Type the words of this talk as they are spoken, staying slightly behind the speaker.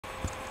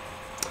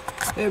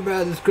Hey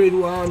everybody, this is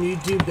CrazyWyatt on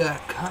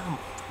YouTube.com.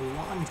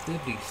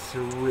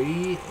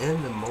 1:53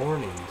 in the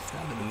morning,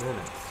 7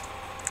 minutes.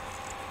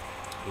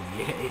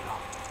 Yeah.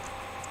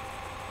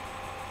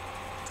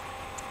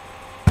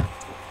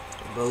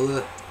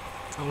 But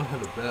I don't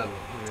have a bed,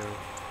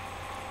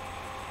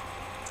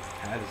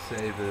 I had to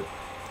save it.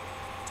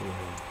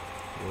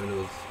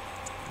 Windows,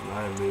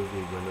 my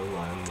movie, window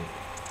line,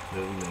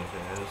 movie maker,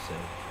 I had to save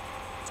it.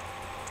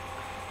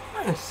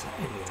 What I'm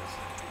saying is,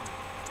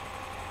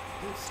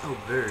 it's so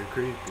very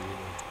creepy.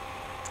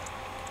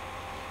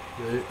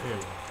 But, I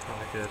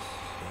guess,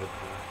 I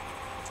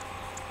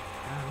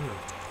don't know.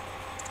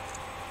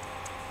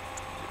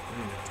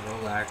 No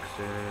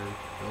laxer,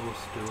 no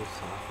stool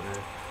softener.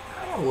 I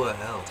don't know what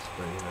else,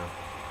 but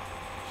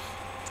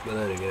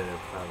then again, it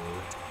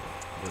probably,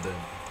 but then,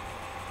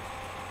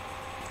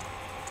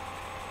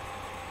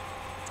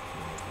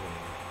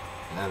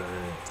 I don't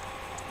know.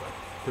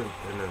 Poop,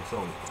 and then it was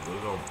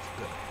almost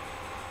done.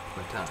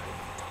 My time.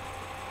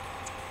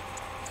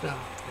 So,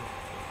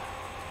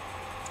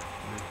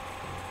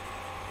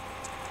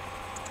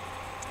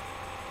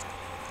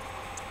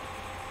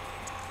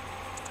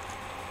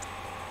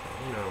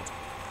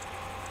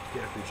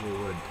 Jeffrey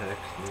would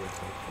text me or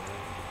something.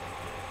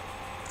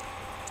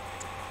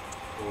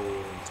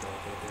 Cold and stuff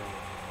like that.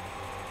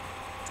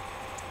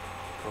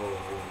 Cold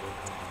and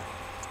hot.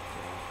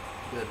 So,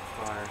 good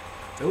fire.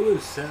 It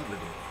was 70.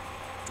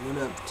 Went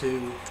up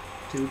 2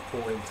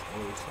 points.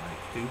 Oh, it's like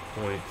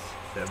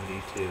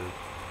 2.72.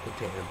 The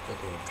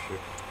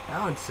temperature.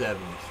 Now it's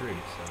 73,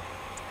 so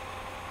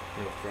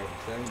from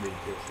 70 to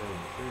 73,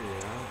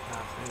 I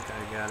think I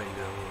got it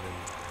going.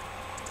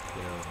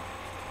 And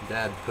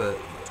Dad put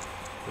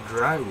the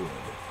dry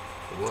wood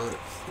was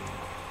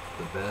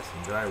the best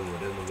dry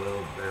wood in the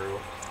well barrel,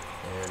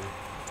 and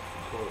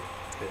toilet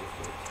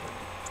paper.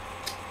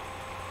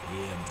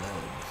 Yeah,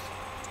 buds.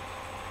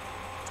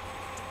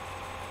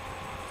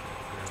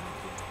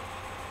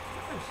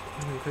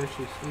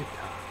 Fishy sleep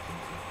talks and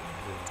stuff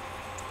like that.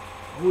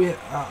 Oh yeah,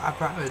 I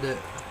probably did. I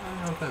don't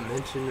know if I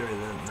mentioned or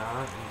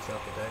not and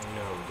stuff like that. We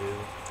do.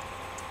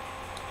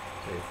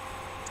 Say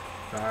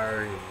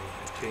fire and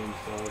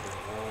chainsaws and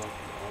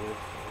all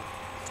this stuff.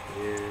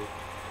 Here,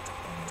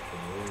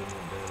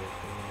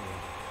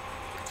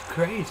 it's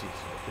crazy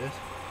stuff. That's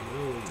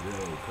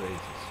really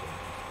crazy stuff.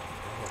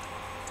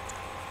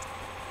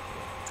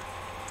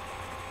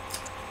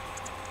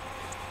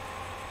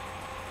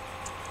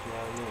 Yeah,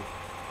 I know.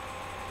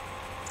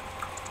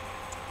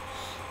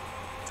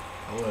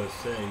 I was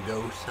saying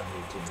ghost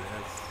hunting,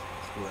 that's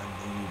what I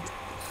need to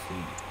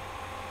see.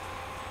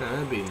 Now,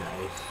 that'd be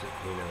nice,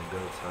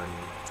 ghost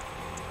hunting.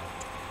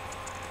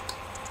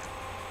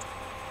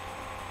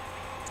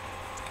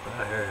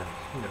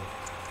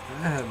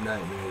 I have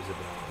nightmares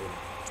about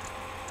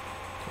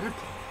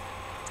everything.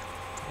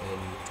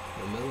 And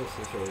the middle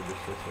sister or older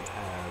sister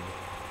have,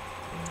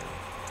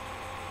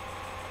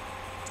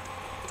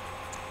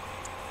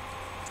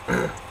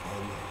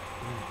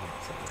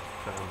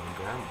 on the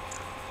grandma.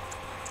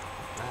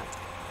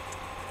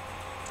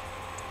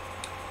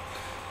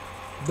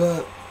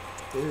 But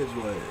it is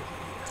what it is, I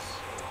guess.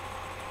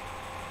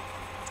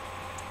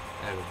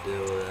 I had to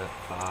deal with that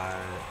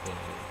fire and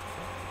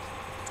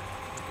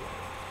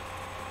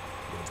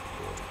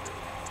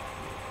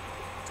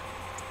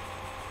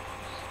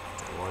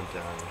one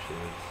time she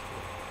was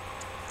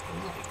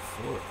like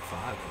 4 or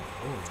 5 in the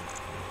morning.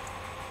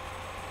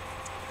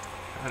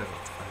 Trying to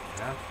find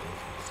out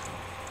things and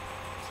stuff.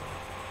 So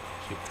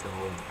she'd go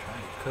and try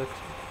to cook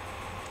something.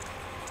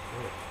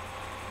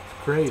 It's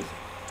crazy.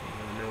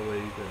 You know what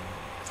you can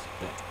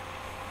expect.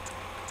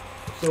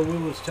 So we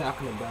was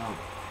talking about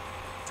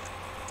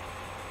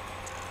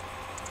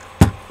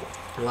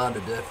a lot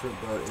of different,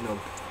 but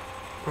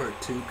part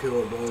 2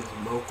 kilobuzz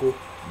Mocha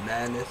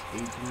Madness,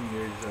 18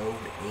 years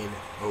old and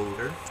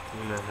older.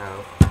 You know how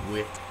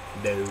with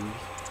those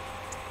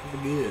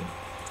are good.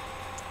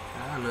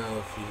 I don't know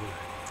if you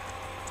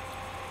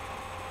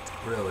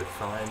really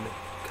find the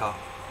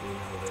coffee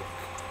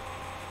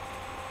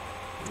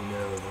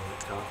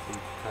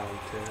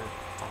content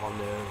on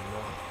there or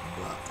not,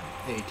 but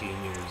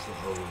 18 years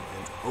old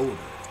and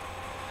older.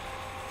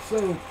 So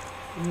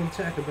we can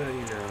talk about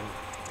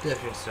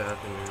different stuff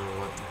and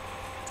what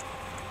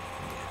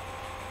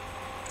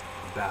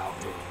about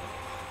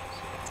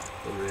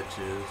the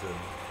riches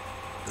and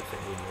the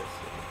famous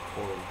and the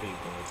poor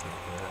people and stuff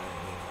like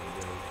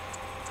that.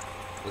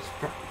 That's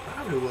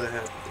probably what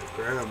happened to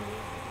Grandma when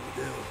we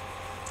do.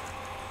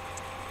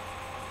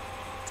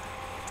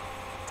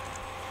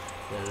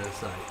 And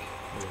it's like,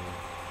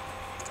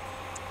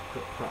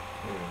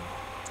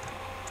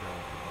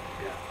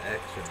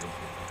 x-rays,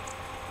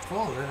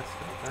 all that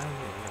stuff. I don't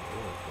know how it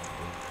works,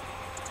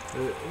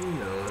 but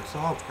it's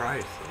all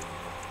pricey.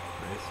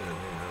 They said,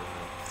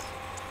 it's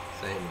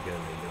saying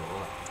gonna go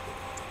up.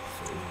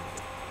 So,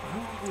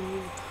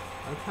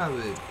 I'd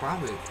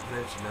probably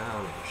mention that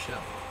on the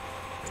show.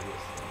 I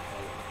guess.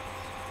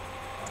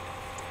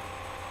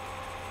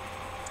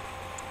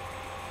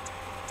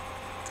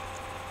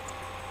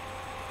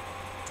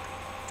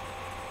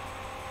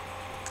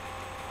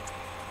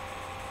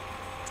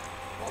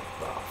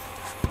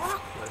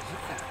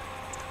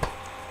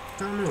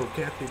 don't know,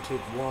 Captain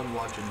Chick 1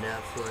 watching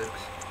Netflix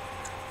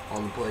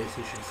on the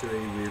PlayStation 3,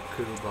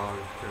 Riku box.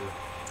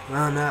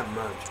 No, not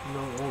much.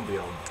 No, it won't be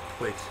on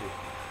PlayStation.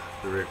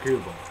 The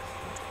Riku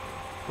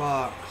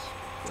box,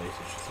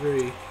 PlayStation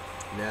 3,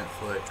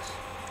 Netflix,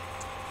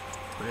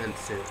 and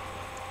sit.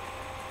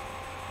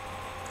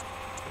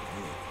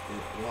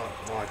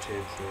 Watch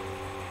it, so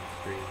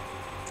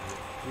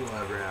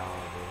whatever,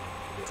 however.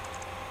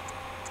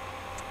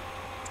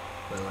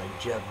 But like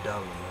Jeff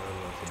Dahmer,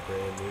 that's a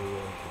brand new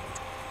one.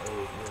 Oh,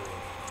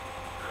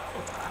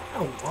 I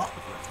don't know what.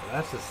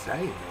 That's the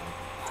same, man.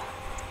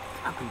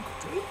 Fucking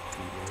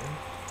creepy, man.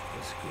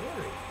 It's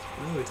scary. It's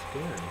really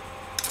scary.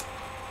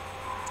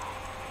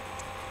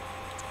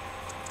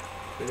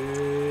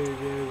 Very,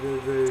 very,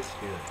 very, very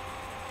scary.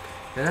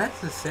 And that's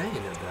the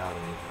saying about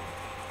it.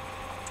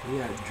 You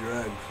got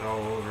drugs all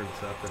over and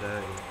stuff like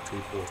that, and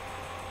people.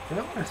 You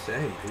know what I'm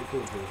saying?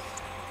 People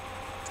just,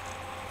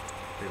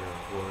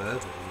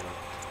 whatever,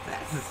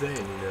 That's the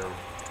thing,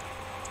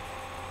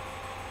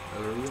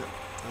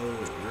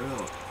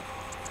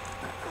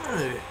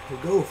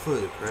 go for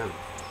the criminals.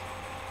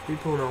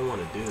 People don't want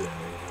to do that, They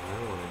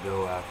don't want to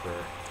go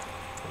after,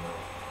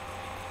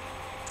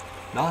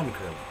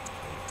 non-criminals.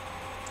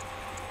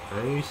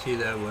 And you see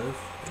that with,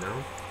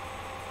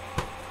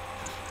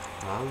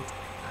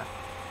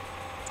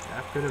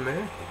 African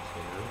Americans,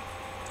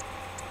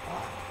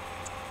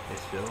 They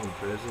still in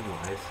prison,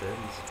 life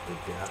sentence, the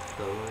death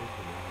penalty,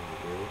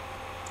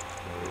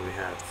 we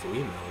have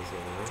females,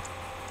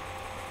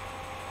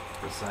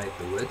 It's like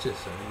the witches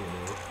said,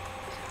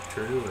 It's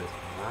true, it's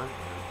not,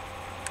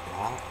 A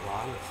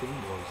lot of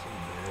females and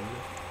men.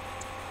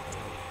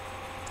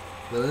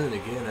 But then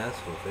again, that's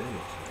within it.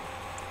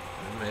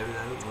 And maybe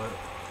that's what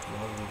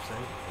Muslims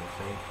think. They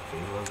think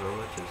females are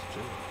witches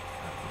too. I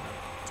don't know.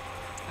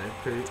 They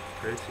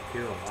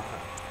persecute a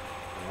lot.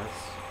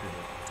 That's,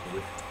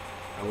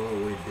 what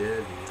we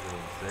did, the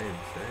same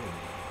thing.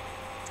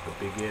 The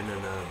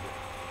beginning of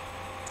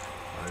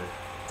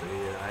the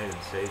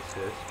United States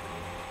history,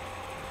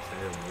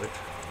 same witch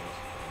trials.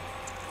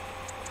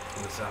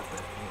 What's up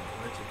there?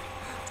 Witches.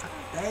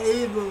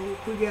 Hey,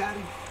 we got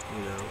it.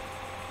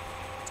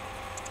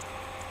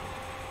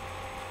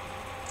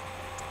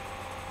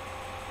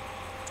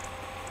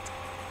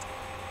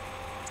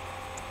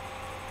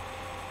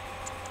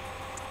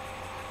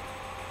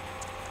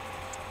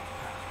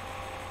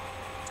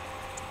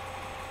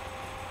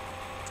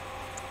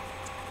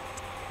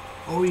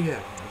 Oh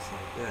yeah, that's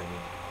like that,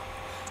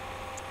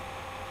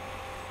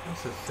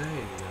 That's the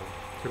thing,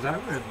 Because I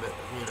remember,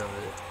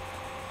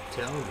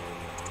 telling me,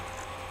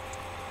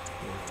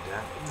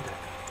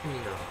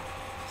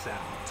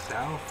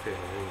 south here,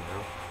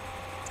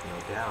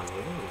 down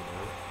here,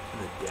 in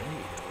the day,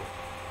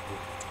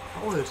 I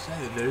always say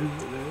there's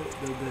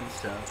been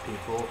stuff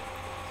people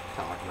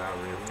talk about,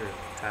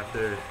 have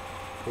their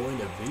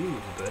point of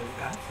views, but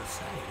that's the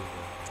same,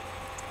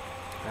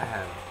 I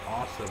had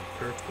awesome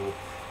purple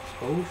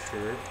Pole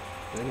shirt,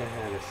 then I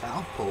had a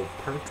South Pole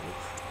purple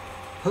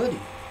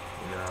hoodie,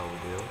 how we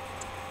do.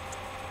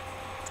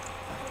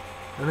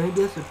 And they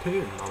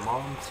disappeared. My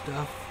mom's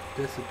stuff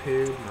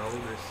disappeared, my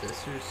older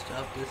sister's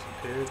stuff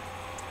disappeared.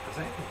 I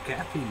think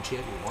Caffeine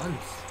Chick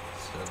 1's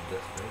stuff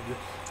disappeared.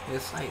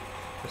 It's like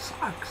the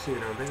socks,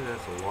 maybe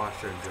that's a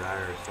washer and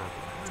dryer or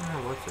something. I don't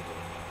know what's it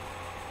doing.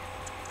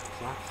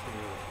 Socks,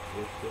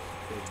 just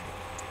disappeared.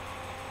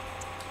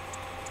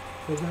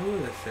 Because I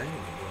was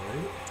saying,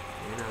 right?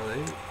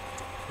 They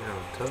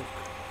took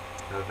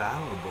the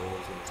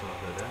valuables and stuff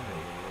like that,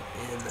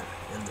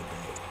 in the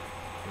day.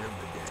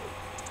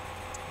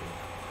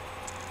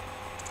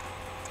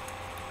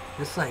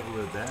 It's like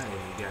with that,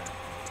 you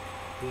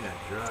got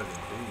drug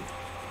and beef,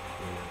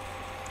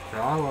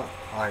 Now,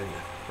 like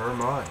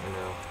Vermont, I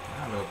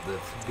don't know if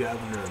this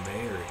governor or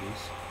mayor,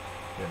 he's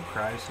in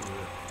crisis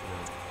with,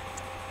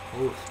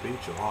 whole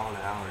speech of all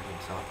hours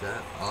and stuff like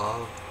that,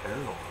 of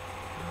heroin.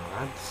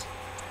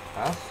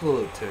 I'll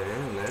salute to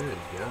him, there you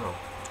go.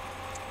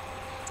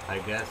 I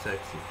guess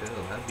Sexy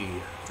Phil, that'd be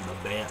the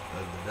band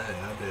of the day.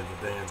 That'd be the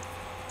band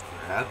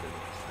for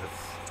happiness.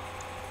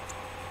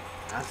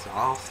 That's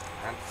awesome.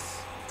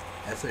 That's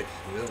Sexy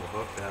Phil,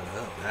 hook that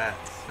up.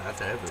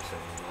 That's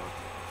everything,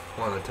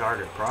 One of the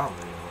target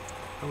problem,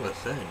 I was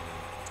saying,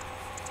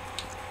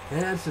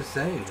 And that's the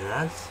same,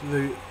 that's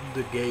the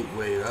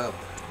gateway up,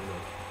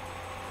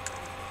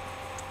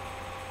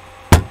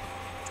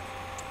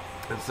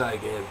 It's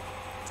like in,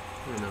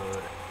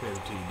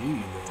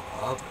 MTD,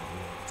 up,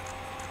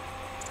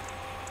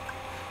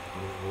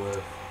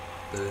 with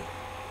the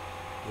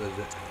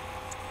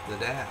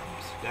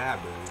dabbers, fail,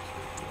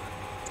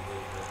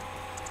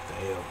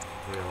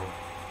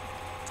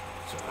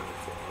 sorry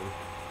for them.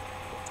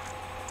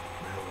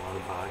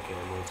 Marijuana pot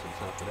camels and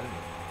stuff like that,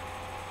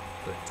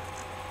 but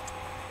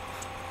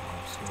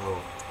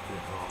smoke,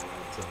 all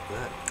that stuff like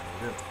that,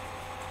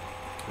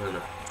 And we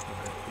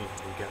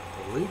got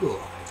the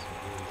legalized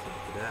and stuff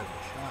like that in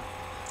the shop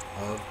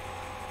of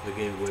the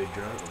gateway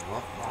drug. A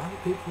lot of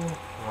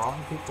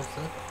people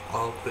said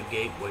all the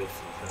gateways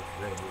and stuff.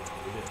 We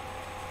do.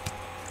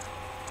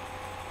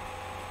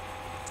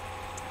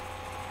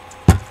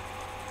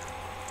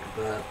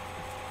 But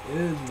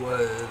it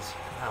was,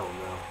 I don't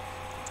know.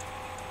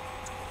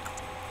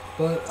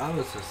 But I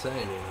was just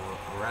saying, you know,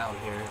 around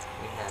here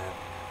we have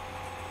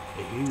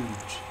a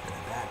huge and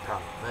a bad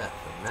problem with meth.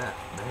 And meth,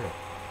 man,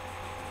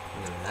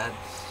 you know,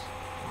 that's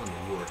one of the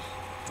worst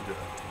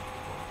drugs.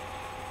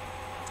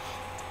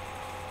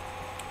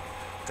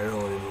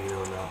 Heroin, you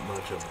know, not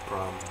much of a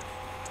problem.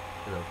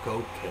 You know,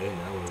 cocaine,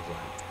 that was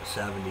like the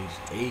 70s,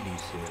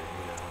 80s here,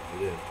 you know,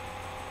 yeah.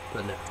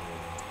 But now, you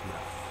know,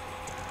 meth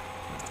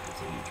is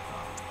a huge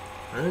problem.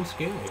 And it's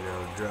scary, you know,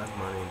 drug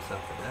money and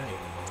stuff today, you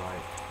know,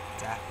 like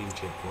jacking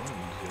chick ones,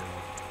 you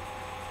know.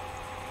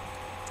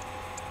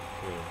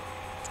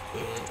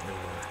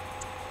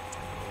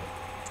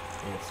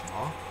 And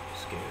small,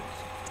 scared.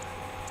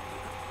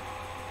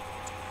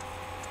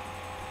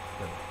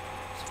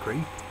 It's creepy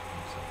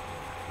and stuff.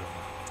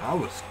 I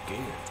was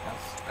scared.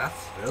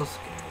 That's real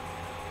scary, you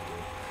know,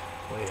 dude.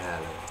 We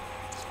had a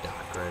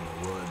stalker in the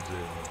woods, you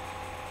know.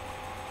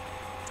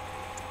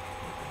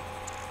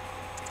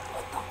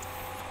 What the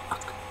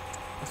fuck?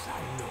 What's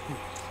that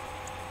noise?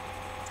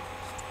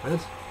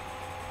 That's...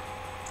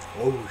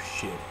 Oh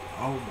shit.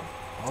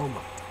 Oh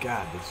my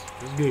god, this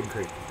is getting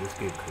creepy. This is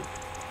getting creepy.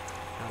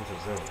 I'm so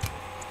sorry.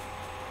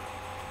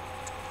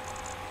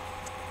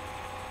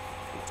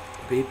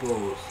 People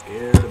were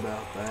scared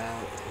about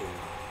that and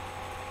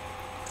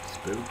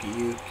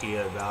spooky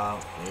about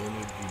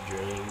energy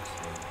drinks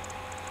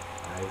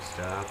and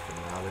stuff and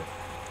all that.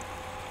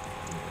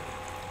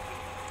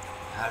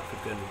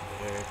 African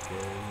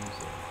Americans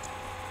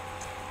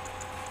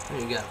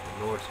and you got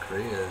the North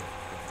Korea.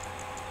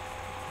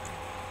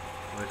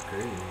 North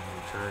Korea, you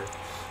know, trying to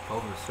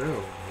overthrow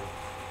it.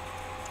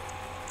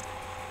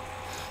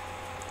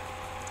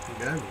 The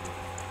government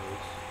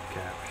was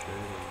captured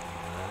and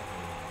all that.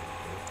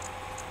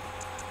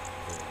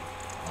 And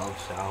of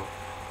South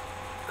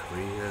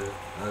Korea,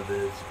 of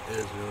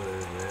Israel,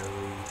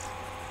 Israelis.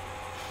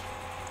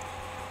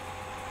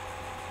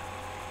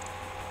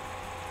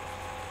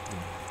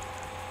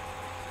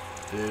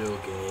 Video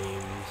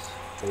games,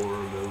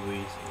 horror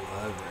movies,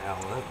 whatever,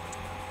 however.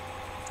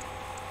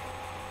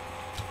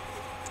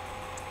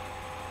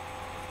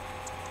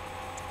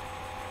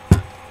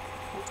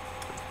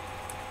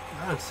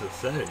 That's the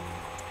thing.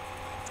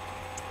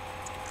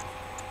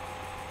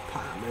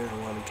 Pot,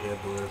 marijuana,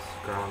 cannabis,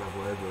 chronic,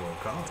 whatever you want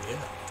to call it,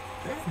 yeah.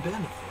 Very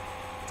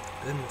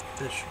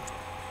beneficial.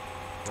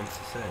 That's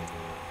the thing, you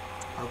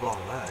know. Of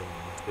all that, you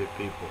know,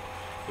 people,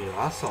 you know,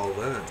 I saw that,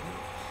 you know,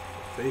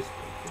 on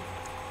Facebook, you know.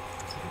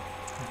 It's like,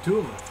 two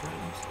of my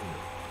friends, you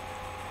know,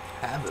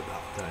 have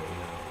about that, you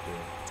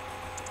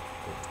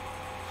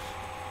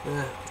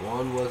know,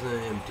 one was an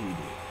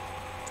MTD.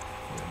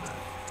 Yeah, but,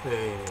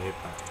 hey,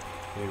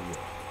 here we go.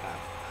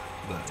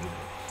 But, you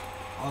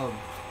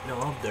know,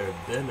 of their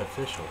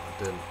beneficial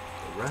than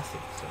the rest of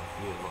the stuff,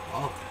 you know,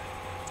 all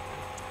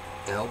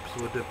that. It helps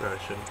with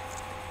depression,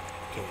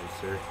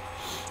 cancer,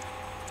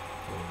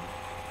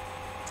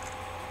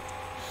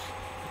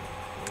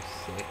 we're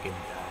sick and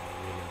dying,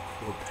 you know,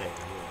 we're paying,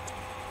 you know.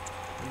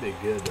 It'd be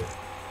good to,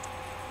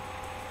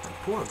 my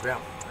poor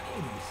grandma,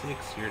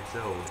 96 years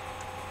old,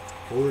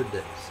 4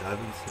 days,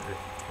 7:30,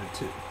 or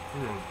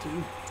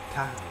 2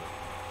 times,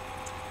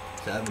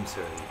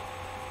 7:30.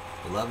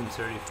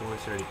 11:30,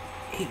 4:30,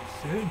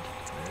 8:30,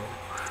 man.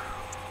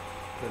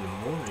 In the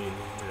morning,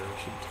 you know,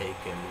 she'd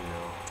take in, you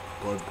know,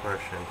 blood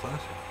pressure and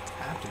cholesterol.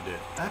 Have to do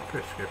it. That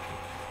prescription.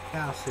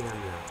 Calcium, you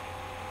know.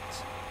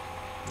 It's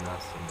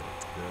nothing but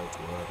joke,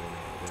 whatever you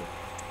do.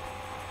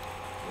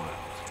 What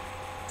else?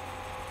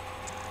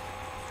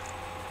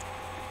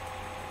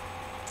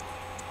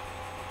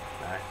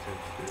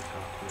 Vaccines, do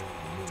something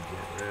you need to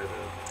get rid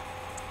of.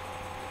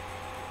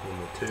 In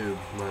the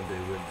tube,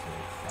 Monday,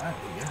 Wednesday,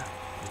 Friday, yeah.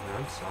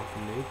 That's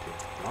something new to.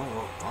 I don't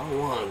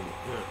want to,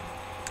 you know.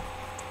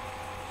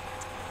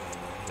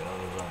 I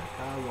was like,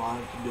 I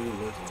want to do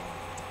this.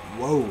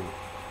 Whoa.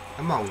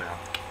 Come on now.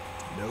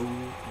 No.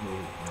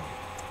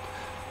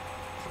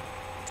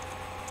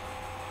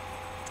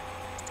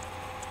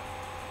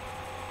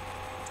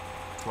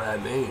 What I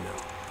mean, you know,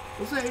 I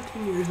was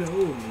 18 years old,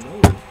 you know.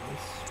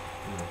 That's,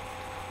 you know.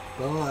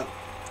 But,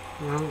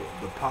 you know,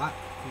 the pot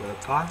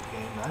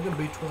game, I'm going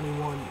to be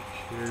 21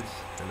 years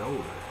and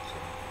older, so.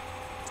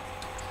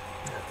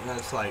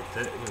 That's like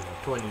that, you know,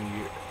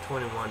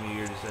 21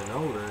 years and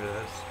older.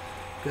 That's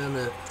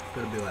gonna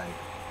be like,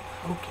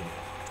 okay,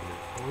 you know,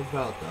 what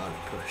about the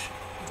other person?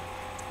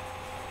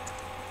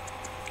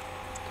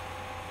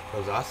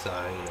 Because I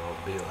saw, you know,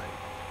 be like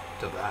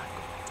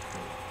tobacco,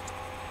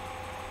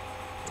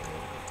 you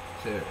know,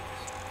 serious.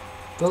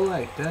 But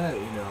like that,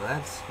 you know,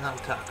 that's not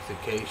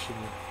intoxication.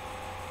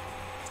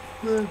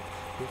 Be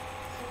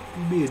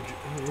a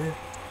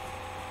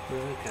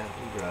kind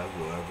of drive,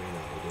 whatever, you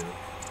know, do.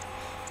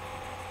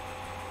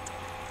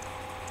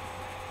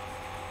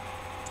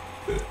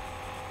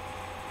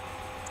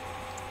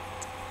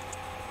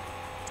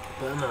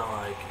 But not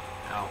like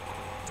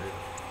alcohol, really.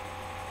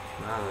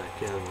 Not like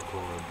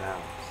chemical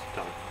imbalance,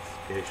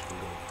 intoxication,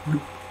 go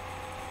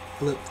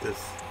flip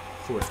this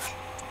switch.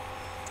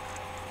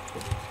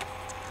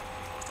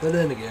 But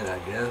then again, I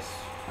guess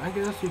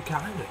you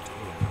kind of do, you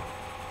know.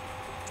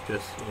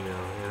 Just, you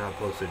know, you're not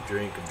supposed to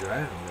drink and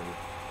drive, and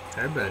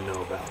everybody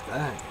know about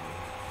that.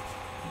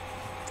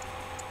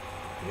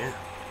 Yeah.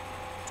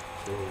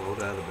 So no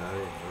doubt about it,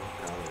 you know,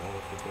 got a lot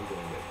of people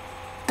doing it.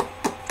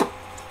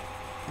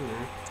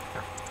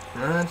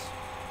 And that's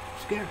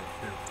scary.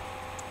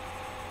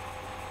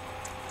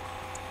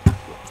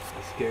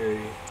 It's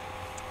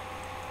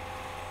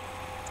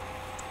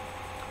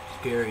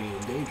scary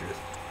and dangerous.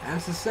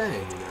 That's the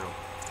saying, you know.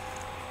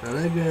 Now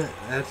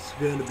that's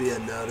gonna be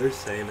another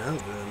saying of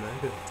it, and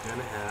they're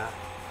gonna have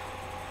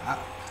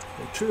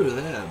true of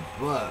that,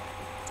 but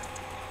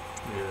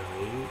you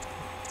know,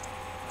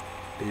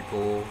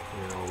 people,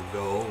 you know,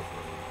 go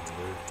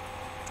over,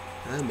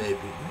 and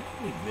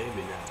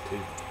maybe not too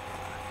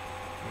far.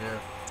 Yeah,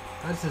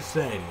 that's the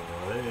saying, you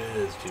know. There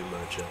is too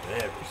much of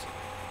everything.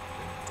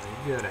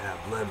 You gotta have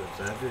limits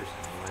after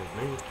something like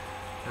me.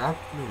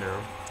 You know,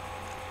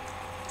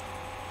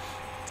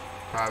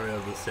 probably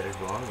of the same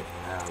volume.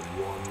 I have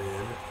one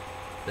in,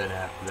 then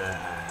after that I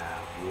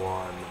have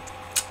one,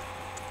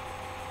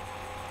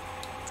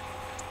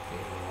 you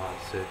know, a lot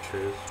of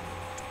citrus.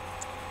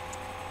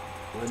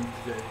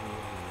 Wednesday,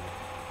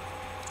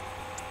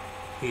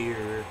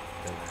 here,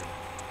 then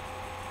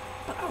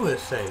but I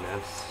was saying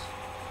that's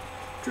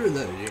true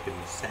that you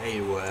can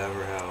say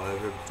whatever,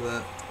 however,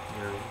 but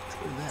you know,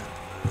 true that.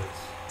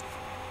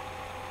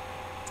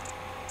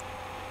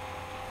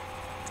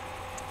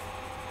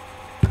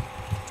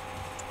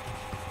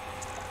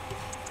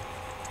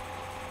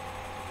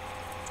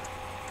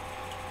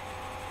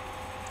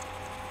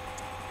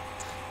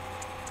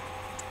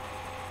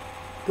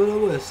 But I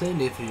was saying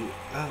you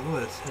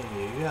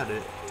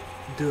gotta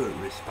do it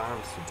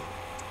responsible.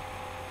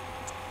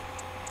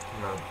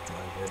 Not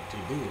like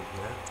MTD,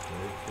 yeah?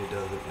 He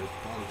does it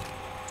responsible.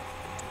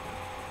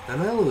 And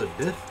that was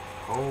different.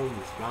 Home,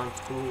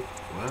 responsible,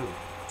 whatever.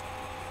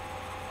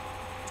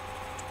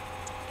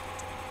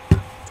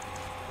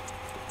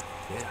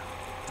 Yeah.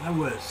 I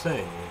was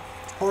saying,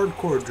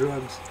 hardcore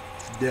drugs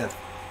is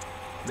different.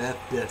 Meth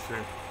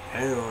different,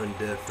 heroin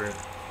different,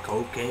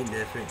 cocaine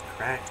different,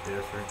 crack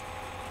different.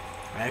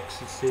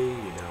 Ecstasy,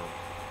 you know.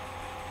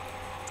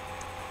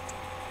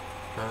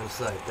 It's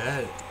like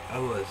that. I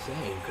was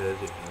saying,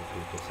 because you know,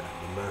 people say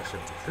the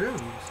mushroom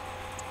shrooms,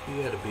 you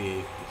gotta be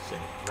in the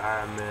same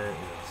environment,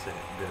 you know,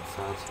 same good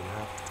thoughts and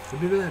that.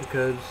 It'd be bad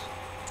because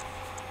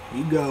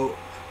you go,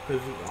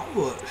 because I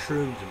what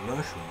shrooms and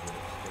mushrooms is,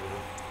 you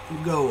know. You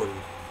go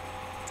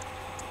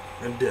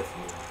in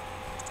different ways.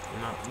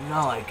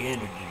 Not like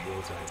energy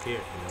drinks like here,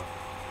 you know.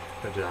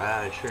 But the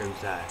high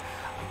shrooms, I'd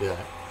be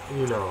like,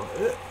 you know,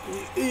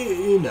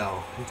 he'd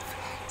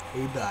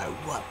be like,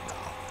 what the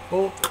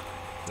fuck?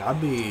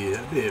 That'd be a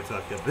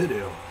fucking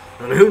video.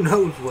 And who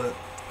knows what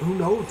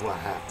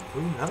happened?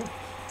 Who knows?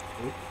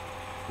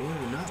 You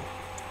don't know.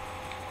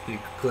 You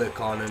click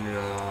on it and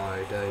you're like,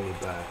 alright, then you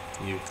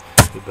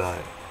buy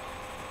it.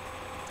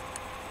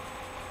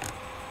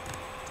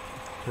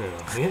 You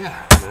know,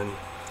 yeah, and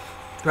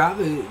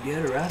probably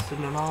get arrested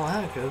and all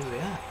that, cause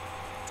yeah.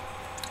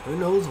 Who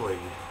knows what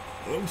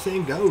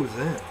anything goes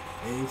then.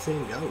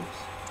 Anything goes.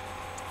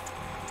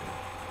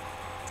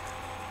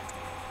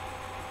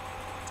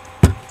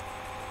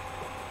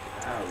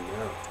 I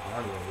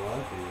don't know what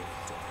it is.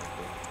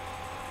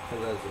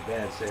 Because that's a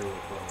bad saying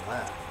for a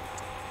laugh.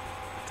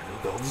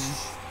 Go,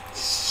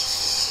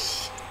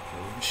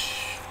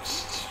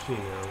 you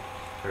know,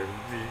 or,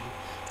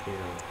 you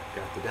know,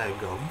 got the guy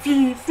go,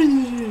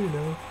 you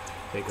know,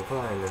 take a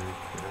fine and,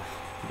 you know,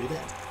 be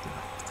dead. You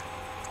know.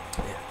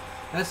 Yeah,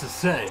 that's the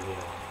saying, you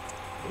know.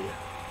 Yeah.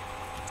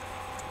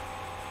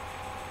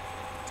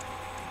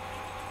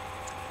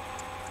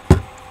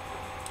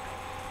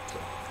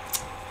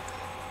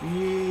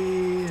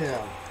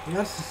 Yeah,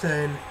 that's the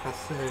same. I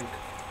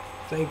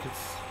think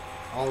it's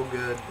all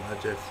good. I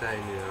just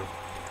saying, you know,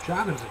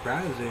 shocking,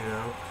 surprising, you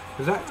know,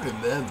 because I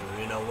remember,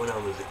 you know, when I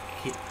was a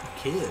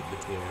kid,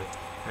 you know,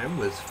 there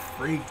was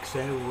freaks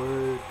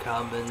everywhere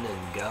coming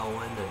and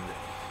going,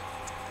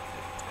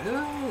 and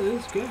it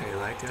was scary.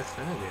 Like I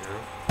said, you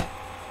know,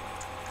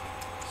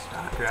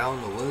 stalker out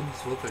in the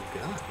woods with a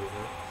gun, you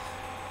know,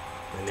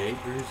 my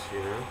neighbors, you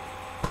know,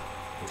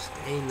 were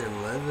staying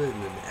and living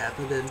and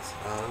evidence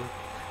of.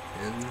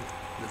 In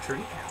the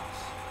tree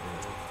house, you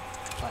know,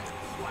 like,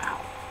 wow.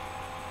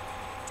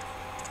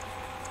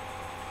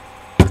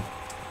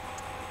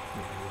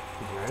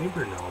 My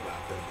neighbor know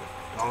about that. The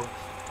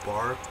dogs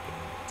bark.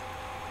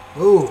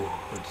 Oh,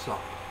 good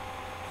song.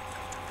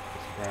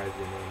 I'm surprised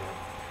you know that.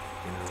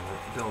 You know,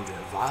 don't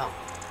get violent.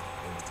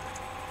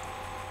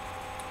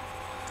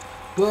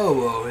 But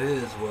well, it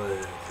is what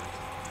it is.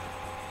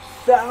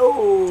 So.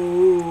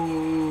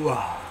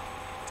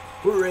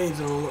 We're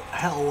raising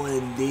hell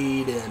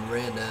indeed and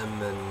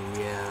random and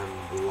yeah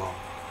and blah.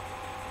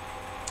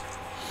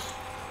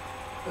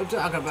 We'll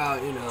talk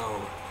about, you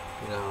know,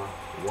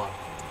 what,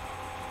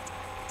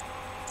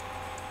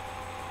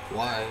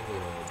 why, you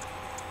know,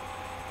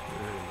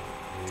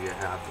 you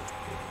have the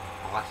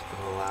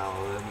hospital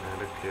allowance,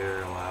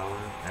 Medicare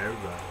allowance,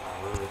 everybody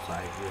allowance. It's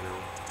like, you know,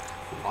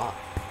 why?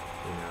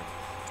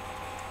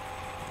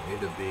 We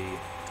need to be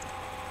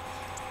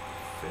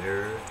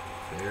fair,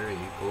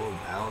 equal, and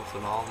balanced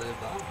on all the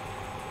above.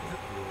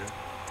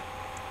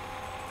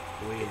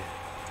 We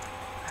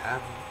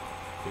have,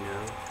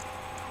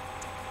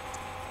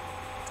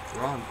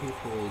 wrong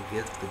people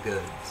get the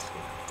goods.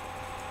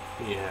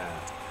 Yeah,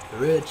 the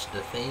rich,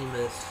 the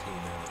famous,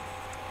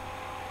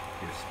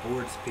 your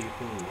sports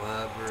people,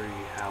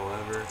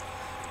 however,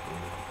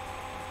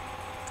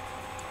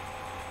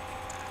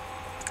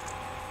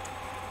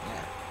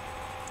 yeah,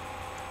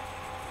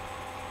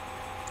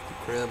 the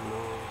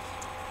criminals,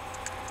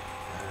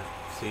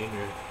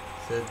 senior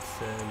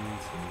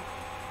citizens, and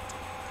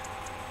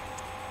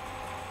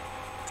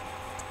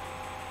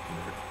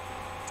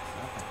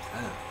stuff like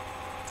that.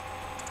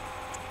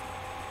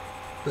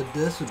 But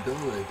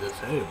disability,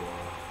 disabled,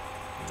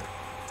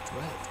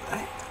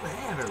 they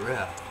have it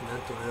rough.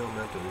 Mental ill,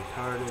 mental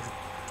retarded,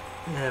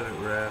 they have it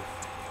rough.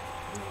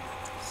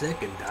 Sick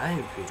and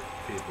dying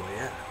people,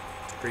 yeah.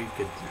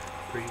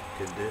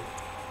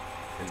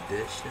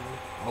 Condition.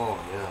 Oh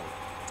yeah.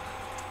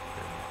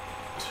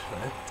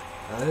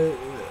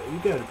 You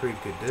got a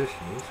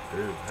precondition, you're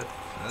screwed.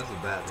 That's a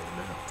bad thing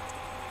now.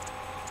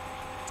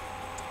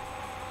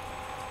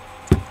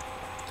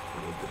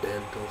 With the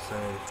dental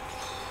thing.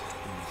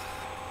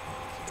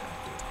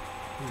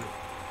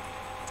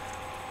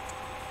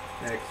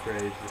 X-rays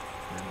are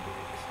gonna be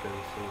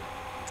expensive.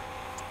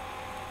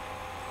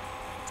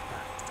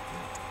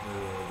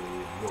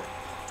 More.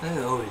 They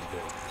always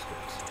been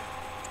expensive.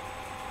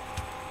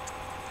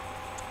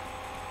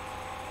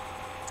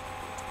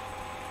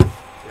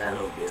 I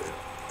don't get it.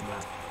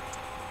 But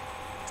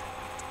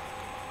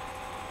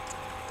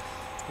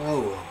oh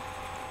well.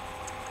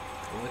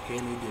 What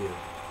can you do?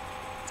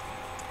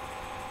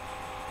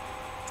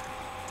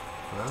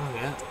 Well,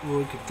 yeah,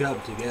 we could come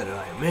together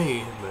like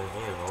me, but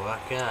what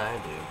can I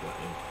do? But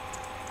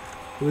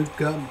we've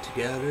come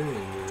together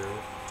and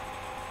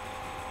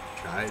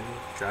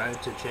try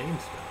to change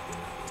stuff.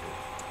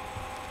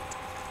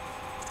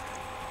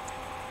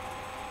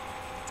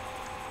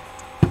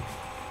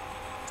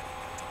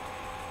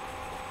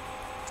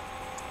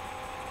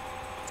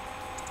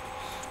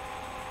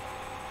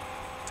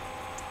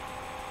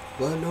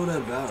 But no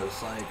doubt about it,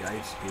 it's like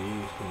ICP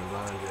and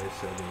Andre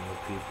said,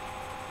 people.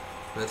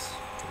 That's,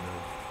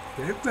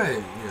 everybody,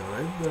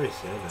 everybody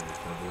said that or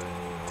something,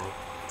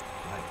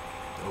 like,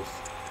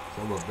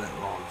 some of that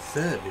long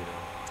said,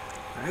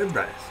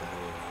 everybody said,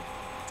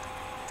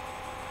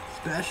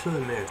 especially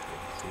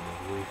Americans,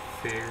 we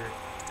fear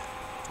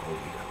what we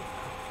don't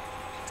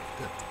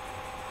know.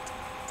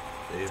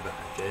 They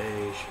about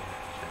Jay,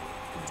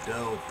 do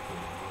dope,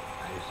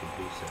 ICP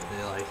said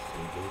they like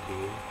CBD.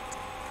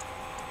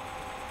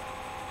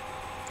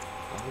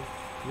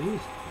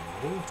 Music,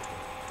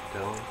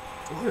 don't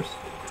force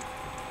it.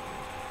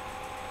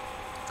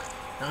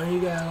 Now you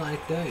got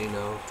like that,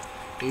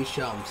 each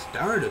of them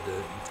started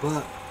it,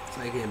 but it's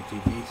like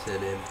MTV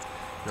said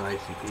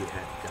ICP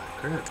got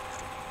credit.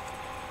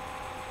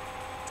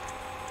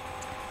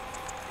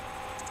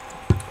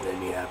 Then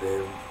you have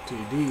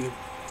MTD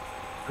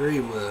agree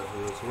with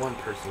this one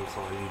person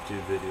saw a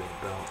YouTube video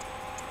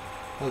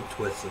about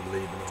Twisted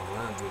Leave and all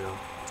that,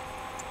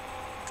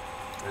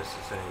 That's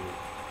the same.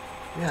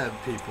 You have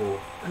people,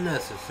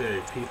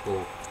 unnecessary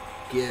people,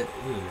 get,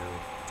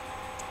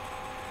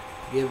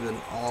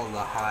 given all the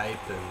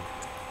hype and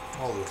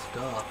all the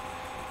stuff.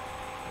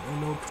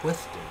 No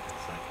Twisted,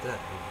 it's like that.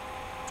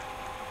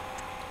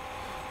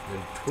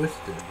 And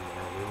Twisted,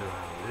 we know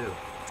how to do.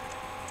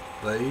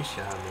 But he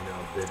shot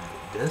been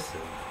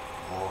dissing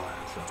all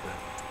that stuff.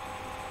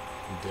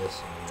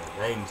 Dissing,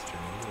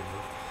 mainstream,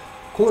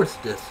 Of course,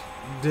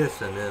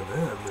 dissing them,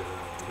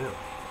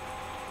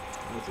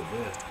 What's it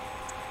do?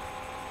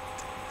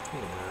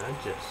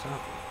 That's just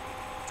something.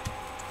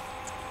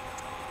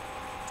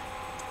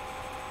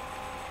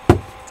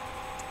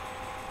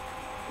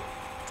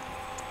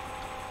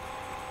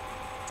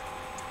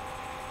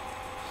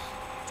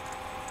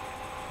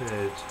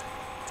 It's,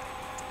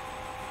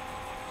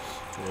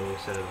 you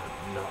said about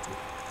not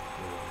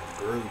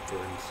group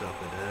or stuff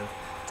like that.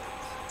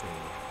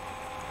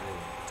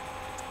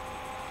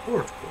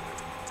 Fourth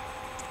grade.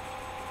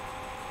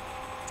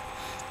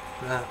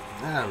 I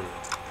don't know.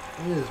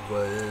 It is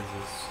what it is.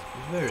 It's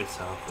very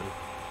something.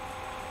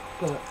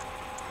 But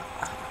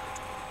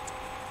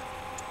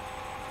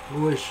I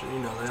wish,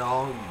 they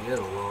all get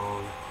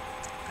along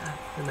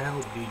and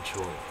help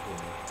Detroit.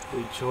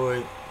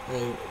 Detroit,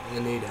 they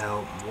need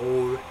help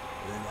more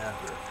than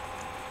ever.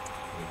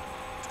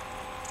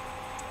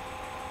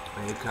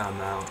 They come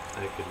out,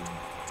 they can,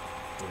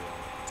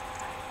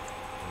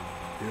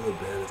 do a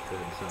benefit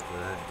and stuff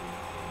like that,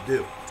 do.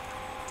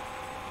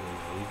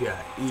 You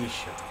got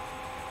eShop.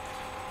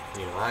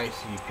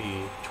 ICP,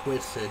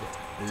 Twisted,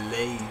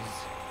 Lays,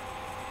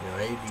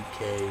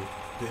 ABK,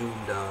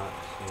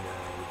 Boondocks,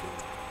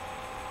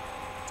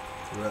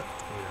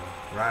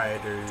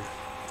 Riders,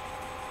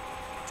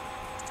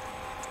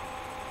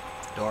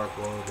 Dark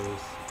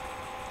Lotus,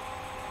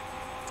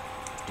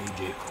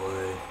 DJ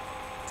Clay,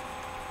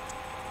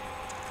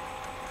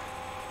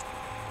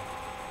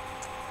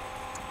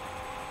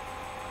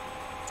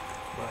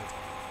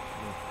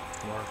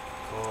 Mark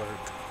Clark.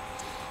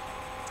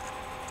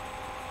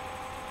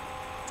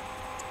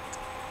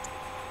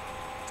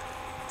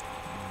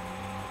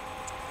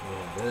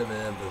 Yeah, them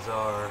and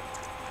Bizarre.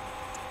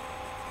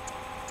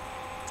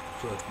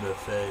 Swift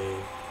Buffet.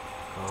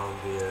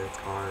 Columbia.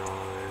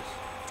 Carnars.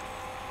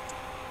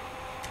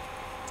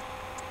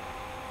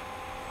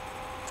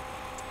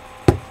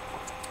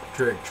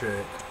 Trick.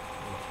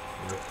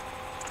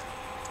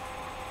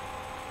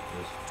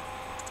 Just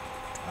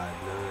 5-9.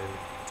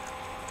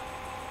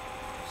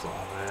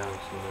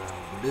 Slaughterhouse,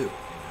 we do.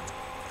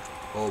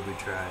 Colby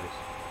tries.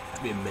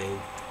 That'd be a main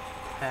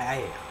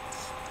task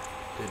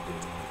to do.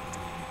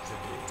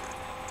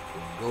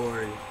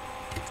 Gory.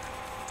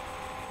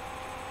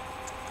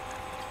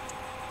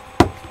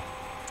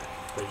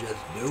 But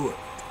just do it.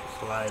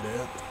 Slide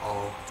up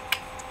all.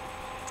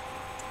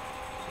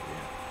 So,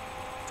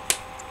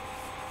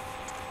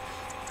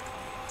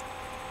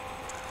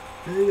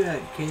 yeah. We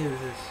got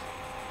Kansas.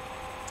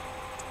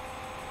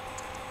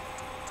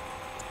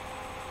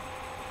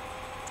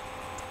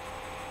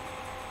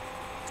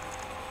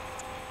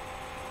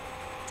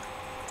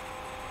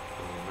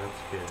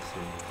 Let's get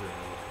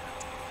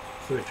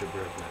switch a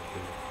bird back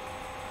there.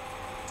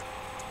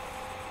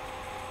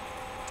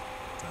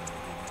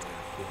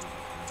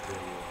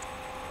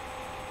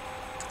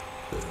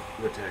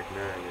 We're Tech 9,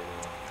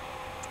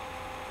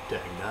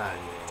 Tech 9,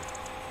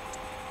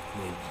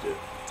 need to do.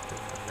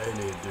 They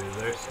need to do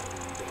their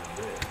something down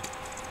there.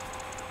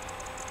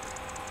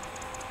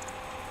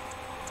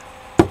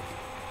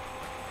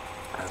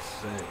 I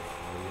say,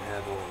 when you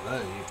have all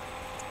that,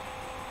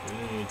 you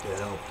need to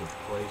help the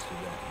places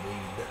that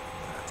need that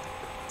help.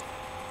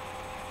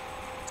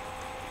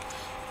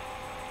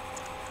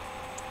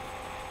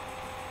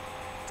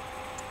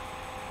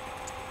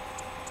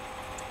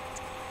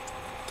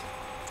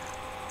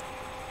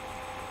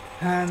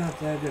 I don't know if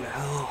that's gonna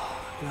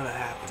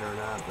happen or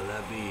not, but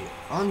that'd be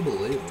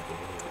unbelievable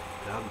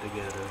to come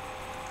together.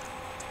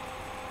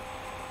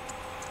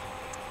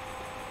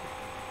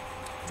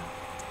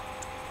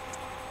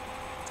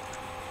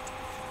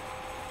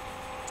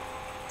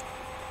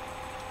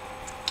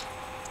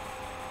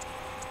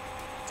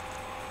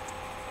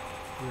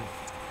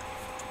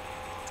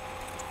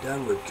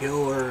 Done with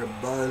Killer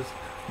Buzz.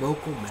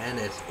 Local man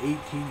is 18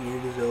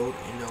 years old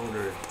and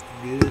older.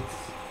 Good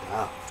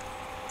stuff.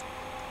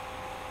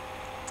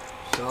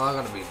 So I'm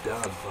gonna be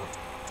done, but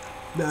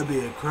that'd be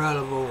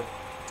incredible.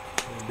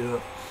 And do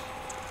it.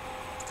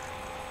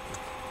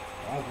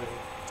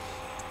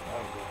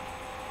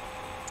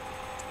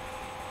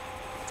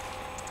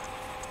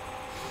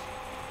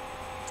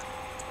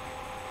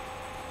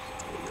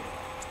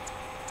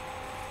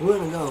 We're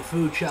gonna go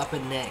food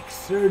shopping next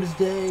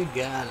Thursday.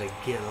 Gotta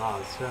get a lot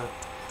of stuff.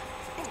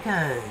 I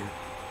think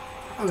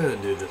I'm gonna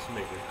do this.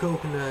 Make a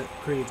coconut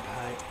cream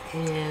pie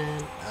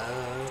and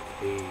a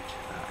peach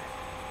pie.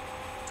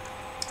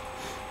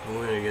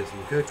 We're gonna get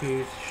some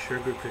cookies,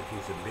 sugar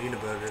cookies, and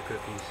peanut butter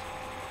cookies.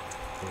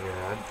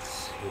 Yeah,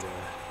 that's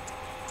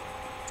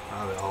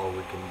probably all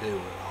we can do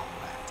with all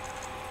that.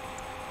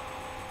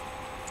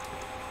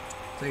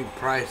 I think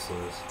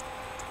Priceless.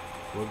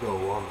 We'll go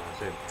Walmart. I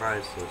say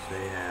Priceless.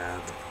 They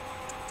have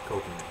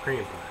coconut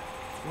cream pie.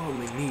 What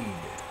we need?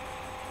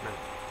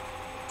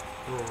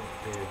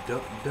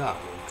 Duck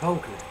and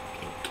coconut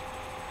cake.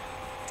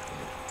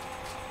 Yeah.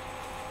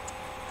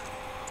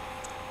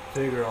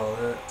 Figure all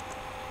that.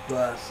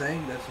 But I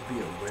think this would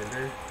be a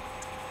winner.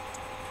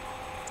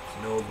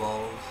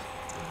 Snowballs.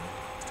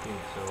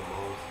 Pink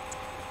snowballs.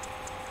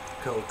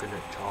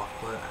 Coconut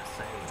chocolate. I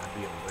think that'd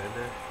be a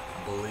winner. I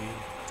believe.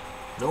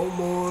 No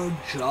more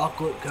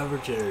chocolate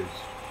covered chairs.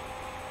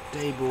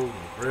 Table,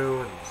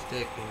 ruined,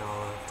 sticking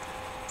on.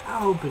 I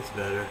hope it's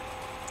better.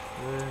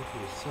 Your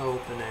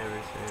soap and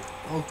everything.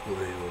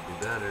 Hopefully it will be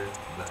better,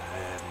 but I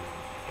haven't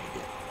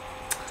made it.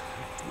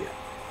 Yeah.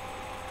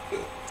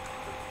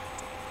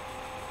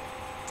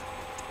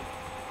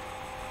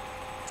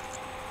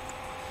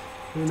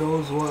 Who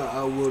knows what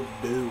I would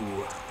do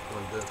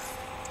with this.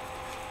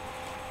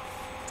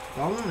 I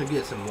want to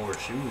get some more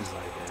shoes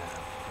like that.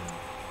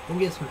 We'll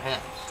get some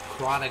hats.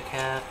 Karate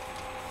hat,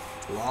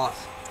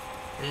 Lost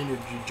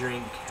Energy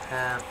Drink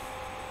hat,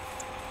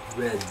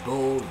 Red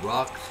Bull,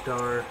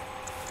 Rockstar,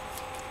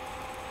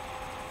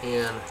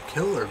 and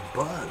Killer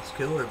Buzz.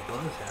 Killer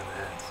Buzz have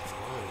hats, so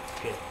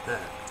I'll get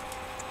that.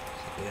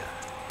 So, yeah.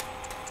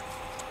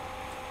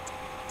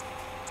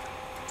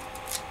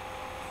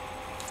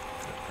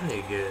 I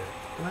need to get,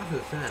 like I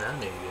was saying, I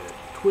need to get a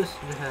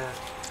Twisted hat,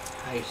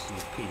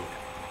 ICP.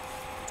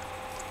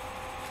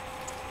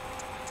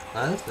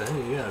 That's the thing,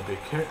 you gotta be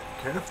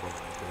careful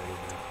like that, you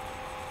know.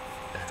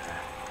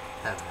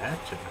 Have a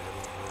hatchet and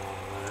all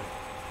that.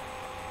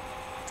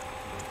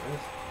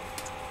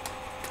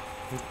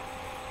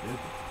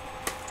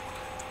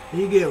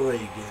 You get what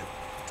you get.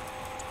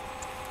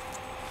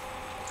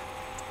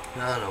 I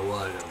don't know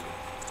what I'm gonna do.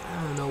 I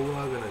don't know what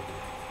I'm gonna do.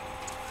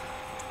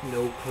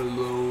 No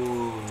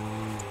clue.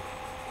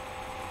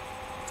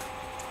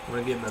 I'm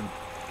gonna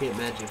get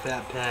Magic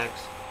Fat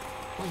Packs.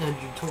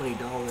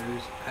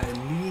 $120. I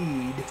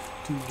need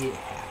to get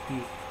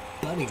Happy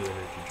Bunny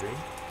energy drink.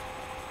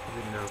 I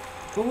didn't know.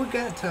 But we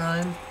got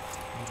time.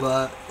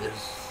 But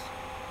it's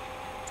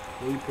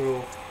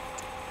April,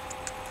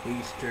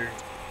 Easter.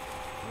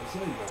 I'll show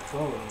you my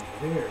phone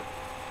over here.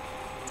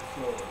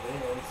 So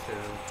advanced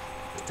and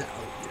it's out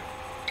here.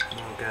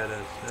 Now I gotta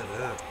set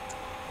up.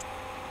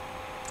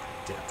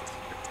 Yeah.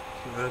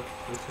 So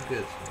that's a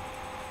good thing.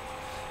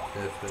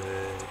 If I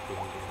can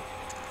get,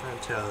 I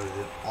tell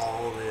you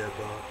all the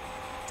above.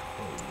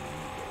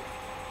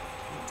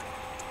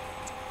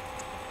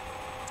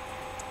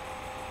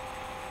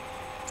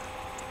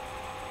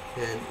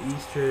 And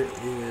Easter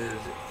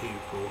is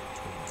April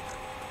 20th.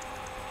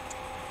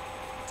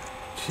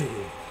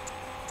 Gee,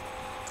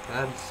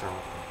 that's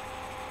something.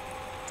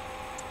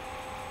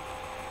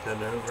 Then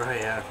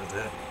right after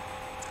that.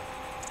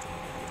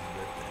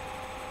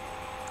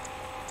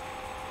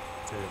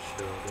 And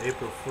so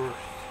April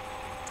 1st.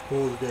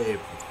 Full day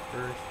April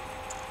 1st.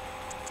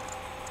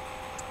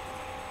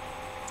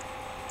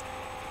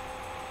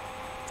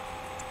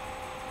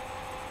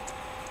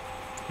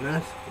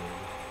 That's good.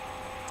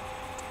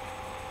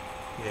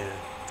 Yeah.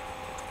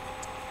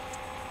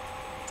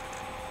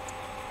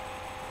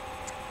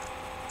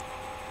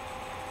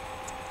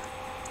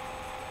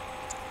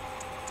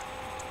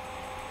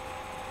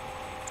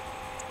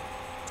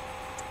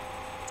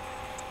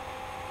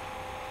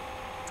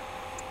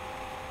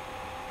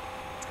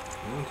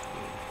 That's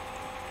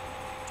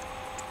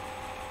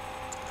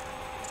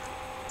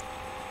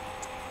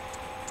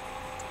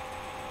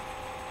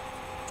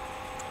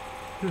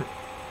good.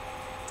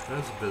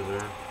 That's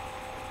bizarre.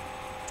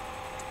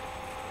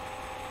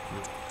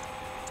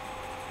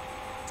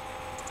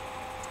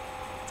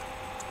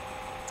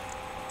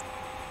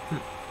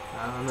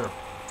 I don't know.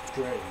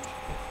 Strange.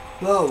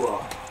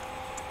 Oh,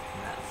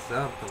 that's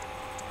something.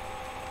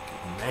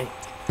 Man.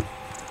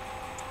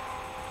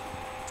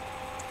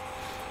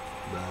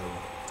 But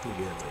we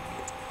get it.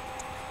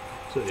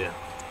 So yeah.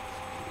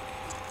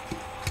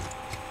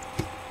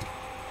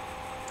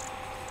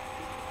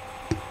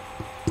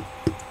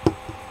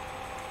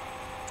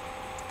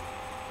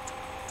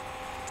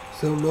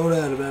 So no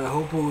doubt about it.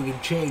 Hopefully we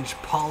can change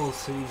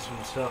policies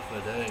and stuff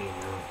like that, you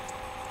know.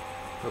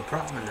 But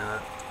probably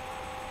not.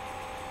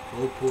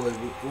 Hopefully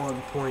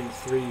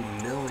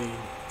 1.3 million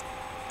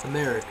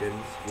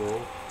Americans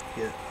will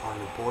get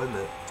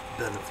unemployment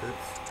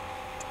benefits.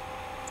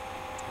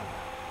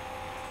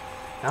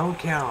 I don't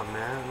count,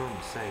 man. I know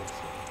I'm saying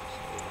something.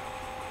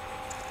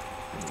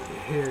 So, get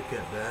your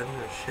haircut bad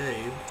or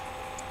shaved.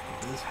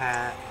 This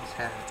hat,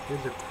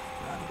 here's a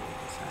incredible.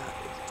 This hat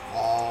is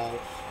all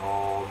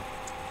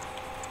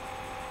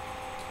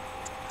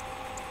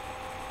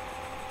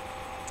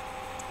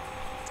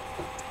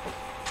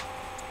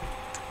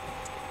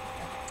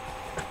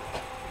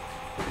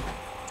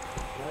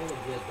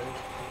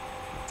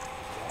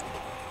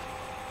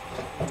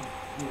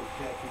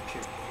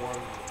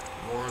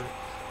one.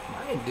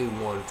 Might do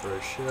one for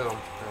a show.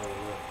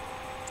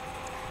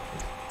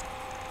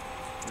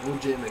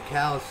 OJ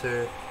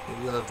McAllister, he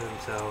loved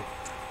himself.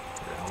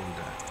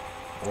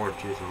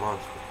 Orange juice and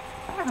Monster.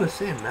 I'm gonna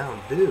say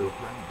Mountain Dew.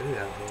 Mountain Dew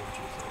has orange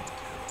juice on it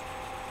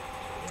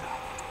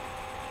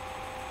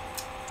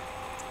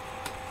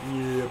too.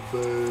 Yeah,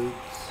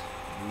 buds.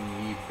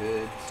 Yeah,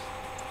 buds.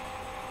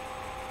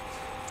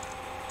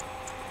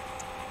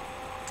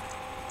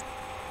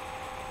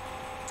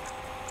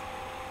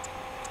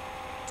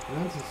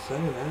 That's the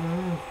same,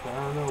 man. I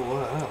don't know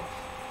what else.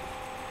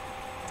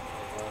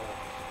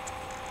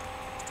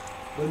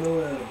 But no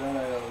matter that, I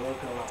gotta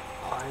look on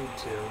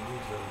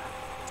iTunes and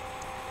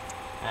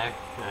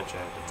actually I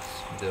can just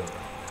do it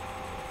right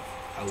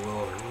now. I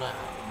will or not,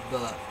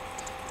 but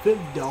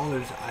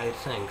 $50 I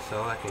think,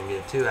 so I can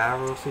get 2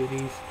 Arrow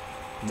CDs,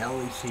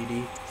 Nelly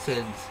CD,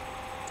 since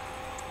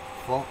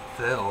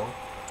Phil,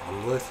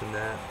 I'm listening to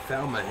that. I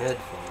found my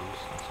headphones,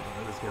 so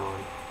I was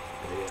going,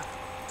 but yeah,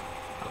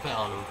 I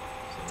found them.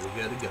 So we're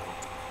good to go.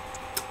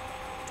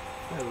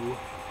 So,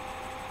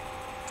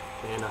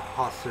 and a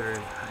Husser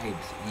and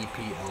Heights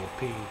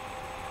EPLP.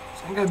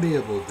 So I'm gonna be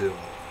able to do it.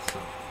 So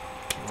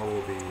that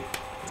will be really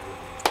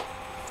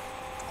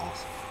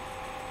awesome.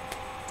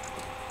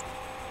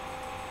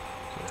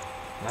 So,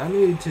 I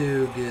need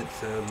to get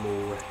some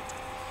more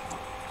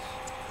socks.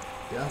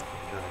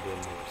 Definitely gotta get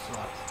more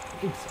socks.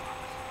 I need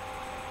socks.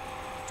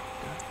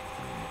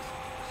 Definitely need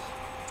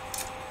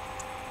socks.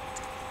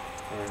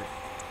 Alright.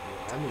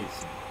 Well, I need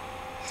some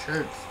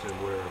shirts to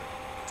wear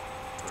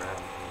around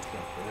and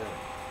stuff like that.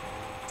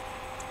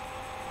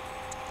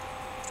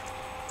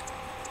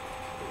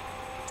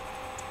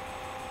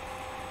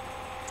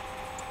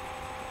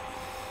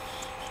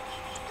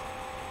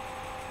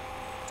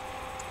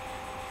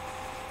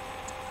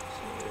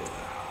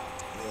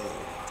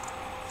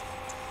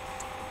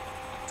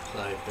 So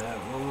like that.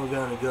 When we're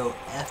gonna go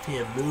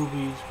F.M.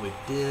 movies, we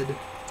did.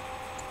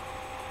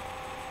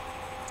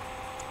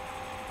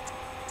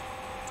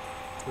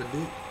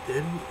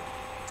 Did we?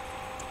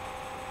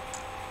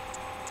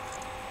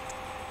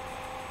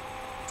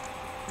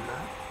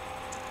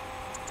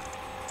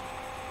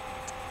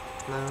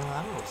 No,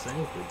 I don't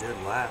think we did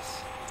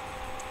last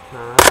No,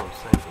 I don't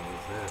think it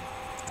was that.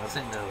 I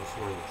think that was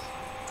for this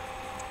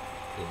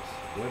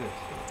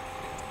Wednesday.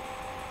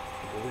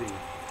 Yeah. I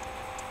believe.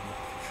 I'm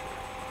not for sure.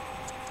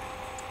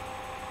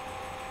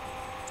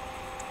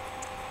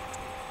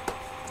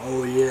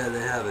 Oh yeah,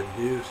 they have a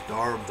new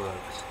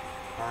Starbucks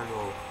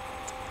Caramel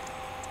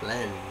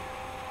blend.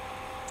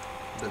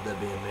 But that'd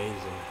be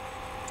amazing.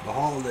 The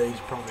holidays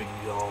probably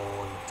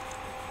gone.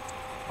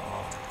 Oh my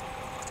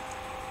god.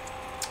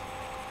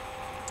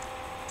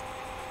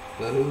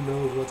 But who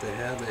knows what they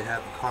have? They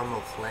have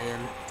caramel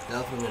flan.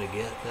 Definitely gonna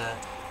get that.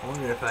 I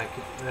wonder if I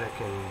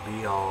can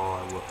be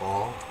on with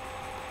all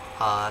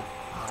hot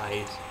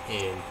ice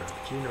and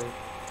frappuccino.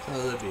 So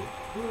that'd be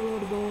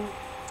incredible.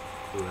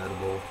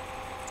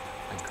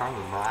 Like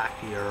caramel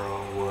macchiato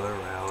or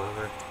whatever,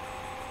 however.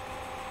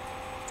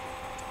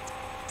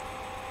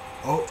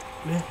 Oh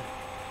man.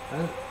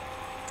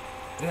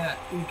 Yeah,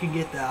 you can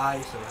get the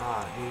ice and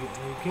hot. You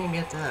can't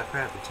get that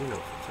frappuccino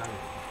for some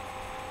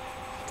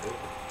reason.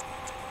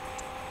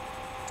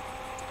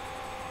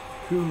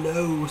 Who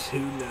knows?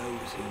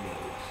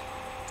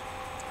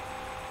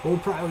 We're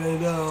probably gonna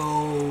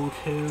go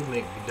to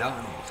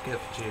McDonald's.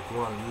 Cafe Chick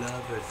one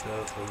love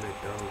herself from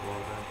McDonald's all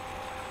the time.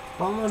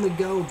 But I'm gonna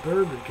go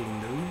Burger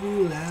King. The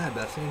review lab,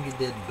 I think it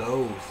did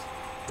both.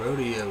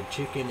 Rodeo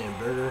chicken and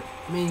burger.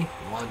 Me,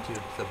 want to.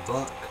 It's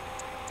 $1. I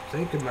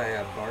think it might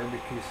have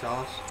barbecue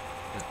sauce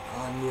and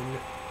onion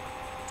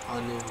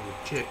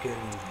with chicken,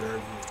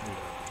 burger, you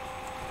know.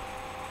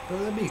 So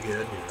that'd be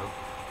good, you know.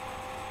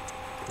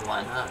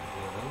 Why not,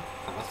 you know?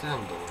 That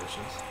sounds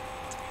delicious.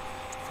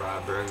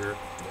 Fried burger,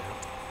 yeah.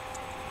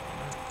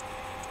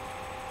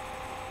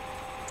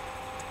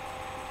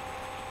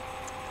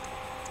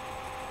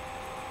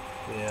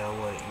 Yeah, I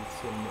want to eat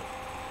some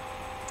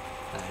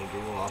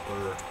Angry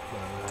Whopper.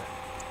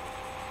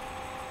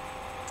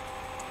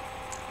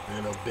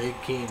 And a Big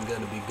King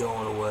gonna be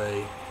going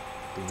away.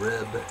 The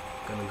rib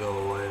gonna go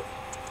away.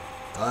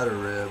 The other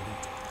rib,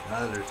 the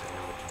other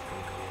sandwich is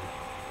gonna go away.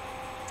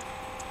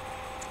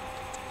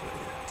 So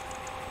yeah.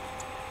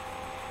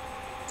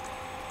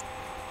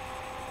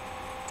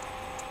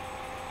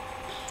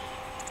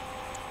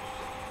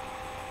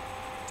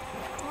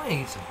 I want to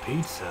eat some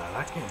pizza.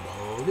 I can't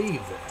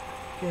believe that.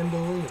 Can't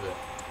believe it.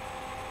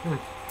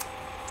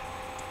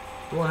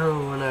 I wonder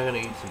when I'm gonna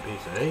eat some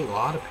pizza. I ate a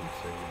lot of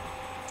pizza, you know.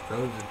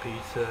 Frozen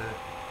pizza,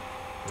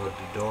 went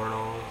to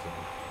Dornell's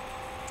and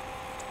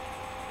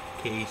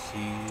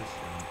Casey's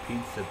and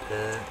Pizza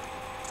Pit,